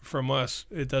there from us,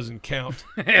 it doesn't count.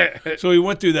 So he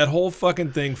went through that whole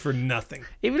fucking thing for nothing.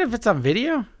 Even if it's on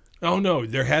video? Oh, no,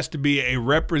 there has to be a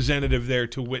representative there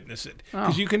to witness it.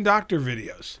 Because you can doctor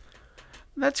videos.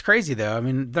 That's crazy, though. I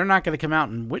mean, they're not going to come out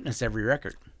and witness every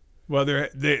record. Well,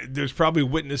 there's probably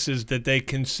witnesses that they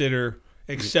consider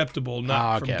acceptable,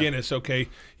 not okay. from Guinness. Okay,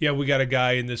 yeah, we got a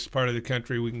guy in this part of the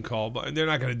country we can call, but they're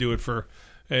not going to do it for,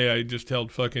 hey, I just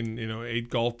held fucking 8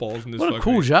 golf balls in this. What a fucking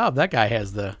cool job that guy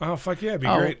has, though. Oh fuck yeah, it'd be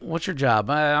great. What's your job?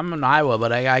 I'm in Iowa,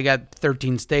 but I got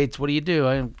 13 states. What do you do?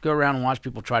 I go around and watch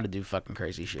people try to do fucking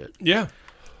crazy shit. Yeah,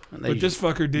 And but this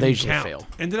fucker they didn't usually count. fail.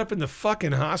 Ended up in the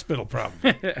fucking hospital.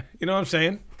 Probably. You know what I'm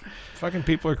saying? Fucking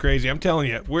people are crazy. I'm telling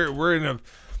you, we're in a.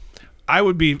 I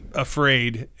would be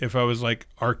afraid if I was like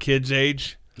our kids'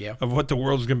 age. Yeah. Of what the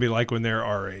world's gonna be like when they're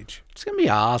our age. It's going to be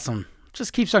awesome.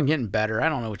 Just keeps on getting better. I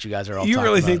don't know what you guys are all You talking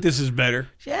really about. think this is better?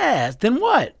 Yes. Then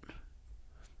what?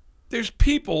 There's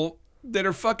people that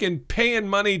are fucking paying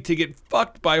money to get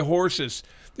fucked by horses.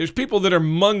 There's people that are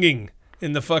munging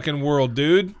in the fucking world,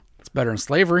 dude. It's better than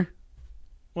slavery.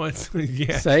 What?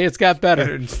 Yeah. Say it's got better.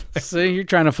 Better than slavery. See, you're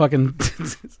trying to fucking.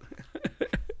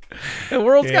 The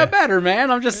world's Yeah. got better,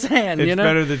 man. I'm just saying. It's you know,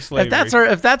 better than slavery.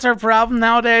 If that's our problem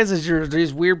nowadays, is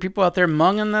these weird people out there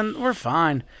munging, then we're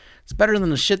fine. It's better than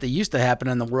the shit that used to happen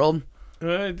in the world.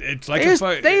 It's like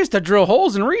They used to drill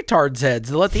holes in retards' heads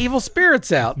to let the evil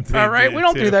spirits out. They All right, did, we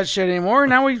don't too. do that shit anymore.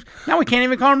 Now we can't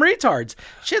even call them retards.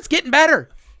 Shit's getting better.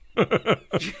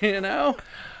 You know.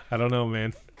 I don't know,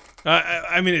 man.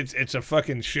 I mean, it's a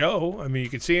fucking show. I mean, you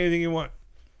can see anything you want.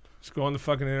 Just go on the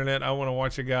fucking internet. I want to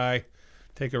watch a guy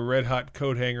take a red hot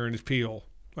coat hanger in his pee hole.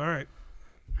 All right.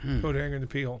 Coat hanger in the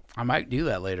pee hole. I might do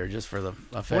that later just for the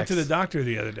effects. Went to the doctor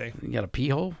the other day. You got a pee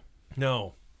hole?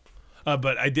 No.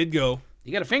 But I did go.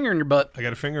 You got a finger in your butt. I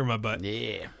got a finger in my butt.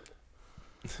 Yeah.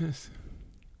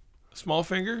 Small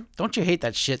finger? Don't you hate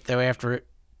that shit, though, after it?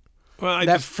 Well,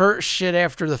 That first shit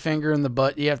after the finger in the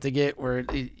butt you have to get where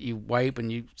you wipe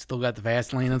and you still got the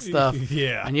Vaseline and stuff.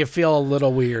 Yeah. And you feel a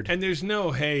little weird. And there's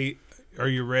no, hey, are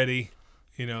you ready?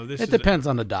 You know, this It depends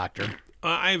on the doctor.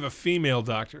 I have a female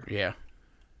doctor. Yeah.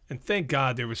 And thank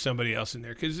God there was somebody else in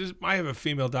there because I have a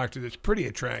female doctor that's pretty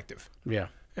attractive. Yeah.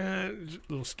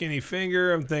 Little skinny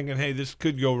finger. I'm thinking, hey, this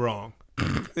could go wrong.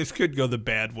 This could go the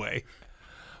bad way.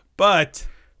 But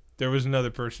there was another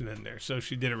person in there, so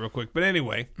she did it real quick. But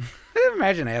anyway.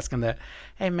 Imagine asking that.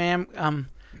 Hey, ma'am,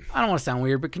 I don't want to sound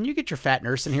weird, but can you get your fat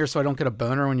nurse in here so I don't get a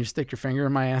boner when you stick your finger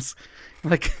in my ass?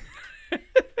 Like,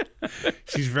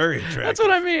 she's very attractive. that's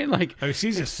what I mean. Like, I mean,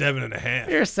 she's a 7.5.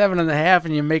 you're 7.5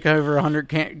 and you make over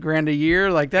 $100,000 a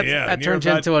year. Like, that turns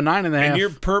you into a 9.5. And you're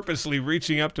purposely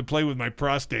reaching up to play with my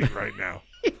prostate right now.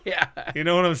 Yeah. You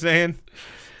know what I'm saying?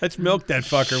 Let's milk that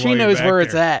fucker. She knows where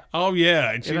it's at. Oh,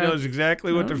 yeah. And she knows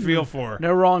exactly what to feel for.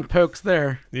 No wrong pokes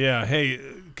there. Yeah. Hey,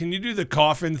 can you do the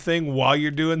coffin thing while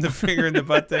you're doing the finger in the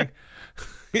butt thing?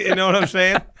 You know what I'm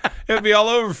saying? It would be all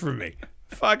over for me.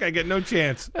 Fuck, I get no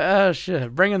chance. Oh,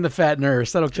 shit. Bring in the fat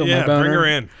nurse. That'll kill my boner. Yeah, bring her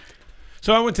in.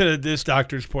 So I went to this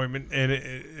doctor's appointment, and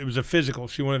it was a physical.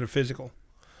 She wanted a physical.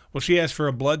 Well, she asked for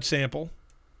a blood sample.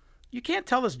 You can't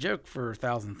tell this joke for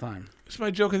 1,000th time. It's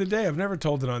my joke of the day. I've never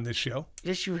told it on this show.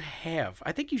 Yes, you have.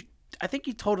 I think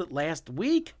you told it last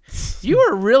week. You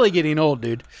are really getting old,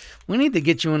 dude. We need to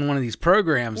get you in one of these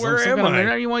programs. Where am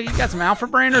I? You got some Alpha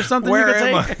Brain or something? Where you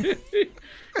can am take?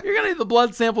 You're gonna need the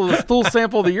blood sample, the stool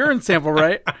sample, the urine sample,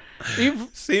 right?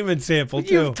 Semen sample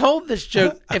too. You've told this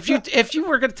joke. If you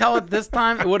were gonna tell it this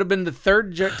time, it would have been the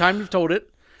third time you've told it.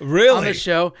 Really? On the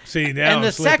show. See, now and I'm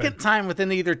the slipping. second time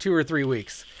within either 2 or 3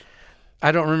 weeks.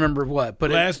 I don't remember what,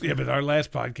 but but our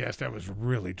last podcast, I was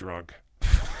really drunk.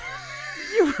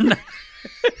 You were not.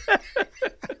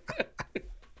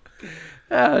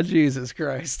 Oh, Jesus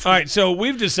Christ. All right, so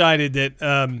we've decided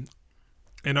that,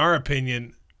 in our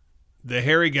opinion, the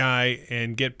hairy guy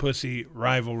and get pussy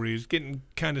rivalry is getting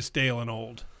kind of stale and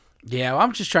old. Yeah, well,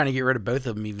 I'm just trying to get rid of both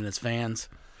of them, even as fans.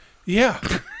 Yeah.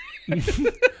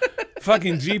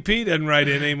 Fucking GP doesn't write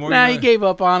in anymore. Nah, he gave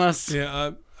up on us.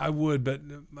 Yeah, I would, but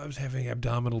I was having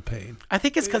abdominal pain. I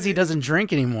think it's because he doesn't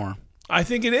drink anymore. I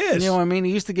think it is. You know what I mean?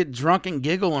 He used to get drunk and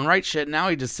giggle and write shit. Now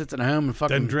he just sits at home and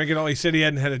fucking... Doesn't drink at all. He said he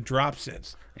hadn't had a drop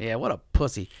since. Yeah, what a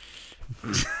pussy.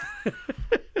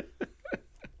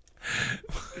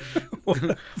 Why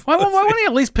wouldn't he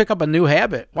at least pick up a new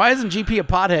habit? Why isn't GP a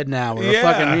pothead now? Or a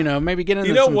fucking, maybe get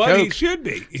into some coke. He should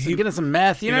be. Get into some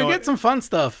meth. You know, get some fun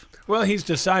stuff. Well, he's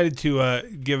decided to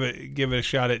give it a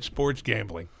shot at sports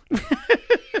gambling.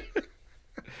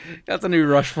 That's a new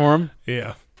rush for him.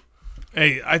 Yeah.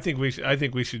 Hey, I think we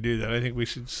should do that. I think we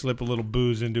should slip a little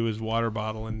booze into his water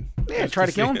bottle and try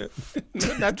to kill him.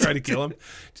 Not try to kill him.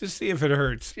 Just see if it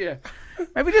hurts. Yeah.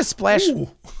 Maybe just splash.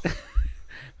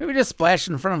 Maybe just splash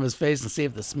in front of his face and see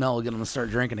if the smell will get him to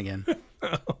start drinking again.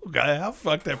 Oh God, how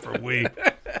fucked up are we?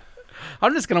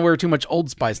 I'm just gonna wear too much Old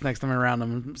Spice next time around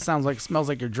him. Smells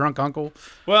like your drunk uncle.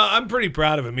 Well, I'm pretty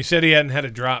proud of him. He said he hadn't had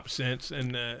a drop since,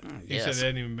 and he said it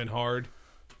hadn't even been hard.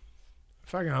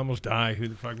 If I can almost die, who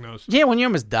the fuck knows? Yeah, when you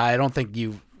almost die, I don't think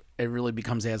it really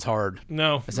becomes as hard.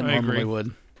 No, as it normally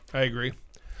would. I agree.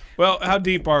 Well, how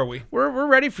deep are we? We're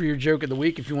ready for your joke of the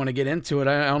week if you want to get into it.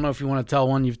 I don't know if you want to tell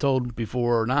one you've told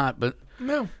before or not, but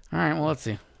no. All right, well, let's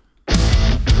see.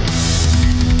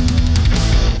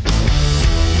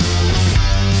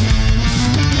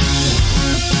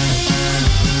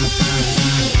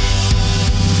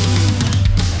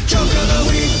 Joke of the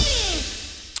week.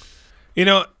 You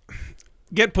know,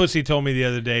 Get Pussy told me the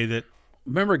other day that...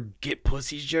 Remember Get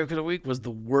Pussy's joke of the week was the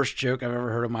worst joke I've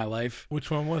ever heard in my life. Which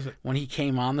one was it? When he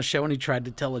came on the show and he tried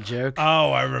to tell a joke.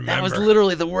 Oh, I remember. That was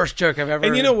literally the worst joke I've ever heard.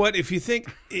 And you know what? If you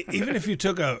think, even if you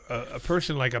took a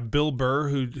person like a Bill Burr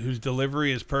whose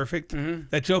delivery is perfect,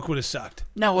 that joke would have sucked.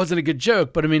 No, it wasn't a good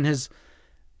joke, but I mean, his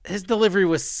delivery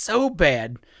was so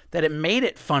bad that it made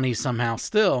it funny somehow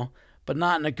still, but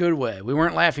not in a good way. We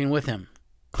weren't laughing with him.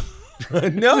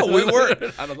 No, we weren't.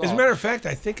 As a matter of fact,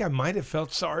 I think I might have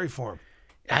felt sorry for him.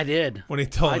 I did. When he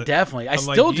told it. Definitely. I I'm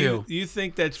still like, do. You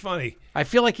think that's funny. I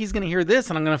feel like he's going to hear this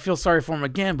and I'm going to feel sorry for him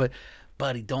again, but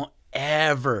buddy, don't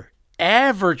ever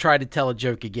try to tell a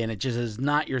joke again. It just is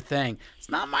not your thing. It's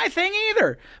not my thing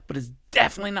either, but it's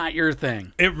definitely not your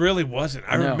thing. It really wasn't.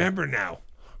 I remember now.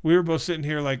 We were both sitting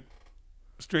here like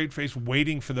straight face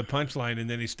waiting for the punchline, and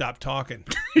then he stopped talking.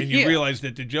 And you realize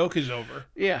that the joke is over.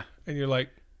 Yeah. And you're like,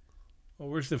 well,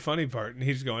 where's the funny part? And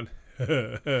he's going,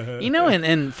 You know,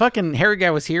 and fucking hairy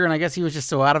guy was here, and I guess he was just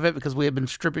so out of it because we had been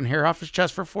stripping hair off his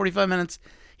chest for 45 minutes.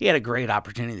 He had a great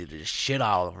opportunity to just shit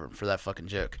all over him for that fucking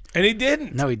joke. And he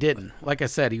didn't. No, he didn't. Like I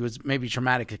said, he was maybe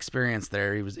traumatic experience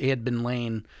there. He had been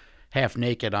laying half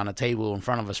naked on a table in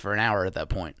front of us for an hour at that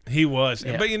point. He was.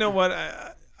 Yeah. But you know what?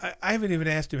 I haven't even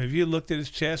asked him. Have you looked at his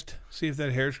chest? See if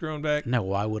that hair's growing back?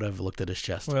 No, I would have looked at his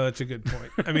chest. Well, that's a good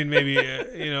point. I mean, maybe,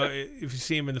 if you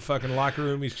see him in the fucking locker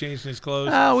room, he's changing his clothes.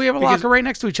 We have a locker right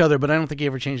next to each other, but I don't think he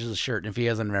ever changes his shirt. And if he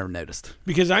hasn't, I've never noticed.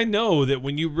 Because I know that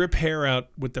when you rip hair out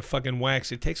with the fucking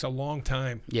wax, it takes a long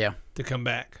time to come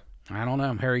back. I don't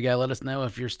know. Hairy guy, let us know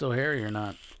if you're still hairy or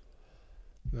not.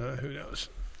 Who knows?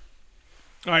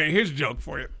 All right, here's a joke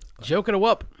for you. Joke it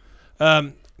up.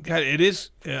 God, it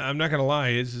is. I'm not gonna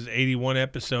lie. This is 81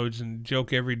 episodes and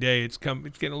joke every day. It's getting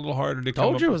a little harder to come.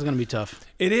 Told you it was gonna be tough.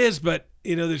 It is, but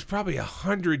there's probably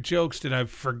 100 jokes that I've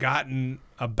forgotten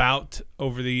about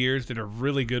over the years that are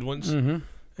really good ones. Mm-hmm.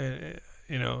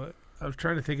 I was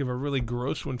trying to think of a really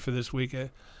gross one for this week.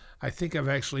 I think I've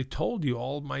actually told you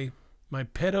all my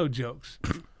pedo jokes,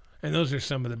 and those are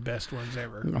some of the best ones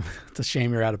ever. It's a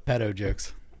shame you're out of pedo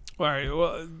jokes. All right.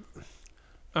 Well.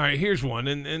 All right, here's one,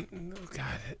 and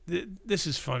God, this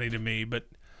is funny to me, but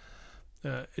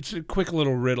it's a quick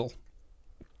little riddle.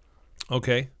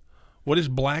 Okay, what is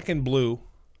black and blue,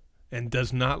 and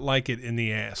does not like it in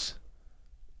the ass?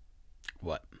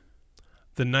 What?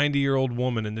 The 90-year-old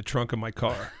woman in the trunk of my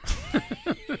car.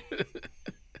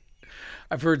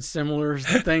 I've heard similar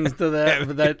things to that,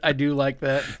 but that I do like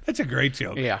that. That's a great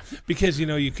joke. Yeah, because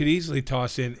you could easily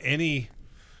toss in any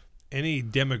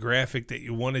demographic that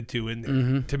you wanted to in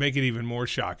there to make it even more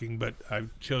shocking, but I've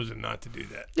chosen not to do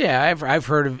that. Yeah, I've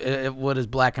heard of what is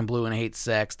black and blue and hates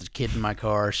sex, the kid in my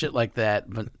car, shit like that.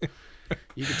 But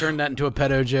you can turn that into a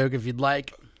pedo joke if you'd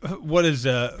like. What does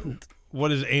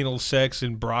anal sex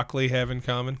and broccoli have in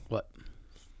common? What?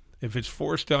 If it's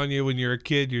forced on you when you're a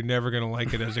kid, you're never going to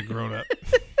like it as a grown-up.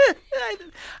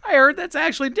 I heard that's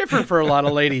actually different for a lot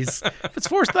of ladies. If it's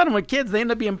forced on them with kids, they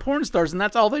end up being porn stars, and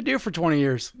that's all they do for 20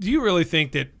 years. Do you really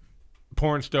think that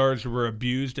porn stars were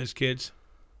abused as kids?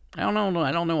 I don't know.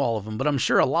 I don't know all of them, but I'm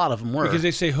sure a lot of them were. Because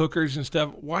they say hookers and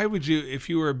stuff. Why would you, if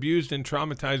you were abused and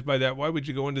traumatized by that, why would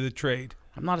you go into the trade?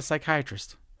 I'm not a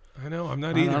psychiatrist. I know. I'm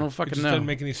not either. I don't fucking it just know. Doesn't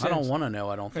make any sense. I don't want to know.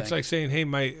 I don't think. It's like saying, hey,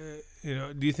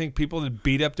 do you think people that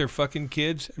beat up their fucking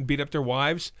kids and beat up their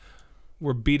wives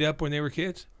were beat up when they were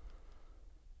kids?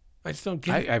 I just don't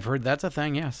get it. I've heard that's a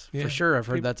thing, yes. Yeah. For sure, I've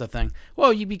heard that's a thing.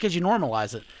 Well, because you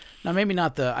normalize it. Now, maybe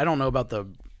not I don't know about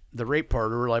the rape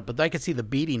part, but I could see the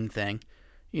beating thing.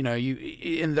 You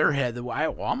in their head,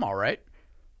 I'm all right.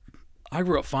 I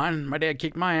grew up fine. My dad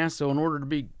kicked my ass, so in order to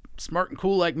be smart and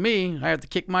cool like me, I have to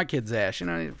kick my kid's ass.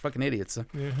 They're fucking idiots. So.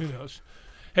 Yeah, who knows?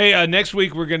 Hey, next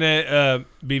week we're going to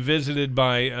be visited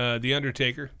by The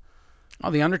Undertaker. Oh,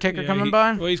 The Undertaker coming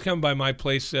by? Well, he's coming by my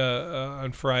place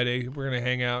on Friday. We're going to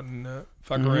hang out and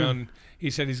fuck around. He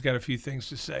said he's got a few things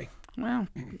to say. Well,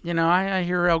 I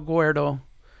hear El Gordo.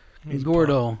 He's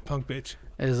Gordo. Punk bitch.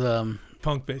 Is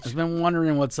Punk bitch. I've been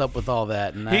wondering what's up with all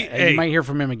that. And you might hear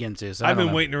from him again, too. So I've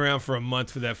been waiting around for a month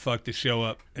for that fuck to show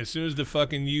up. As soon as the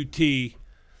fucking UT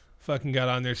fucking got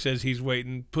on there, says he's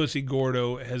waiting, Pussy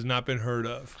Gordo has not been heard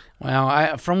of.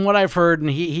 Well, from what I've heard, and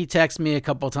he texted me a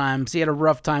couple times, he had a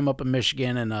rough time up in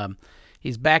Michigan, and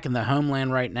he's back in the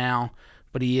homeland right now,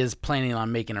 but he is planning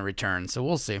on making a return, so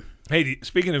we'll see. Hey,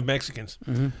 speaking of Mexicans,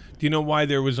 do you know why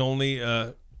there was only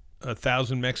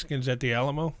 1,000 Mexicans at the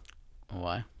Alamo?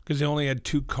 Why? Because they only had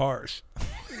 2 cars.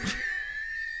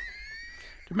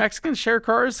 Do Mexicans share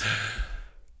cars?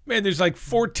 Man, there's like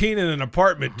 14 in an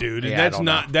apartment, dude, and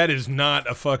that is not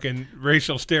a fucking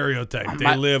racial stereotype.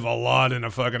 They live a lot in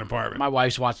a fucking apartment. My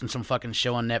wife's watching some fucking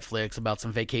show on Netflix about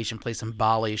some vacation place in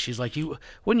Bali. She's like,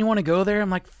 wouldn't you want to go there?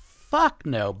 I'm like, fuck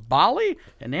no. Bali?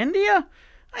 In India?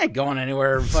 I ain't going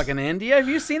anywhere in fucking India. Have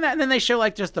you seen that? And then they show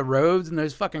like just the roads, and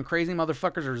those fucking crazy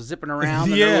motherfuckers are zipping around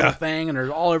in their little thing, and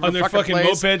they're all over on the their fucking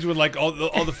place. mopeds with like all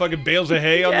the fucking bales of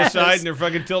hay on the side, and they're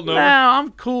fucking tilting over. No,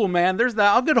 I'm cool, man. There's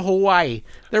that. I'll go to Hawaii.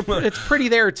 It's pretty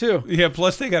there too. Yeah.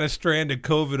 Plus, they got a strand of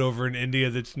COVID over in India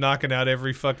that's knocking out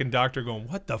every fucking doctor. Going,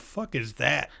 what the fuck is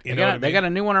that? They got a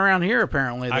new one around here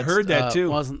apparently. I heard that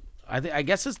too. I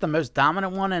guess it's the most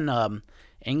dominant one in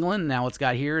England. Now it's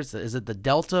got here. Is it the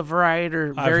Delta variant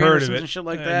or I've heard of it. And shit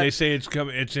like that? And they say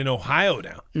it's in Ohio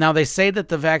now. Now they say that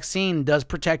the vaccine does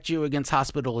protect you against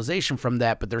hospitalization from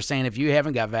that, but they're saying if you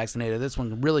haven't got vaccinated, this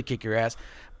one can really kick your ass.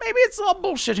 Maybe it's all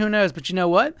bullshit. Who knows? But you know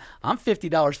what? I'm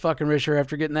 $50 fucking richer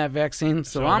after getting that vaccine,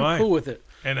 so I'm cool with it.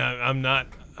 And I'm not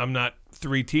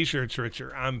 3 T-shirts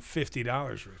richer. I'm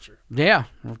 $50 richer. Yeah,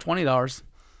 or $20.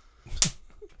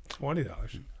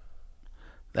 $20.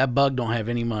 That bug don't have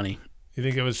any money. You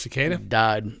think it was cicada?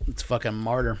 Died. It's fucking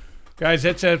martyr. Guys,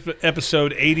 that's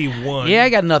episode 81. Yeah, I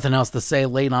got nothing else to say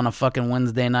late on a fucking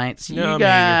Wednesday night. So No, you me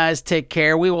guys take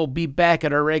care. We will be back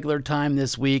at our regular time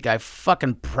this week. I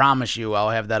fucking promise you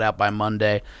I'll have that out by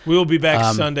Monday. We will be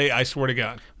back Sunday, I swear to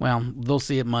God. Well, they'll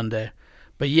see it Monday.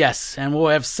 But yes, and we'll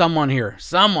have someone here.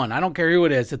 Someone. I don't care who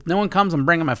it is. If no one comes, I'm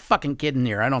bringing my fucking kid in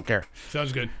here. I don't care.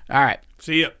 Sounds good. All right.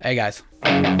 See ya. Hey, guys.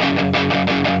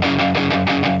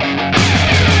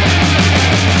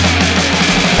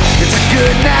 It's a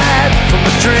good night from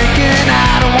the drinking.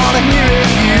 I don't wanna hear it.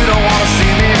 You don't wanna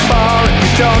see me fall. And you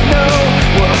don't know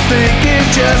what I'm thinking.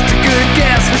 Just a good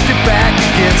guess with your back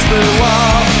against the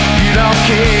wall. You don't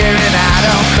care and I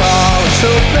don't call. It's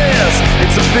hopeless.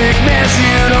 It's a big mess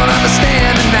you don't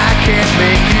understand, and I can't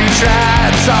make you try.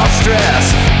 It's all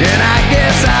stress, and I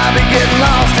guess I'll be getting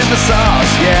lost in the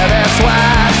sauce. Yeah, that's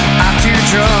why I'm too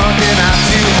drunk and I'm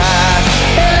too high.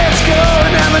 Hey, let's go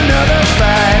and have another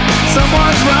fight.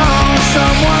 Someone's wrong,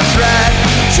 someone's right.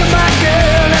 You're my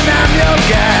girl and I'm your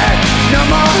guy. No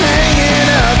more hanging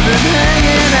up and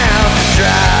hanging out to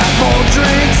dry. More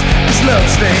drinks, this love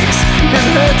stinks. It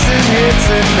hurts and hits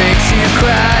and makes you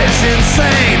cry. It's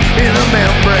insane in the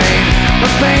membrane.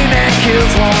 The pain that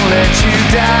kills won't let you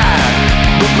die,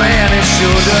 but man, it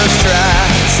sure does try.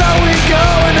 So we go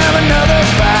and have another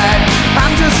fight.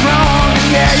 I'm just wrong and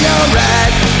yeah, you're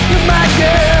right. You're my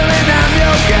girl and I'm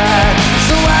your guy.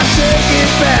 So I take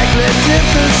it back, let's hit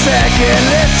the sack and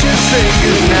let's just say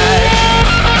goodnight.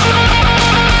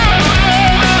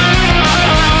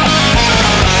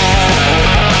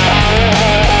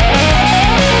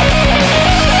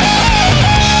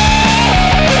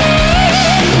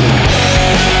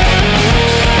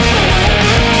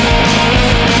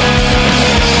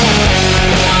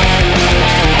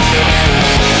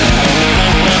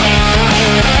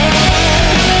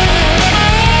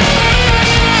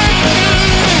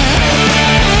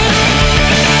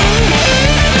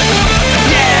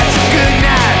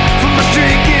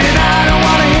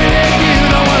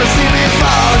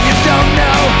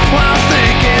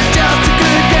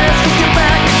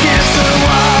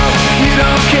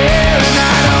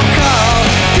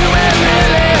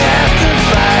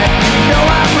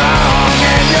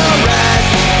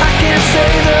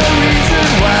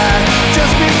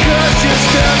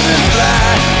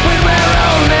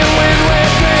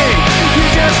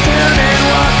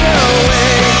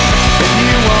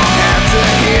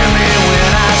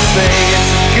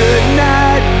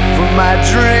 My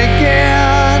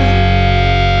drinking.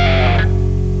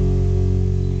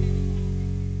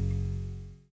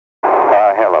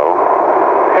 Hello.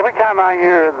 Every time I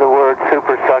hear the word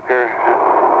super sucker,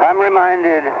 I'm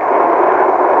reminded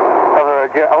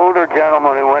of an older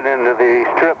gentleman who went into the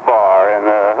strip bar, and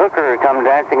the hooker come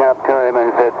dancing up to him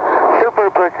and said,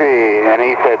 "Super pussy," and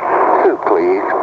he said, "Soup, please."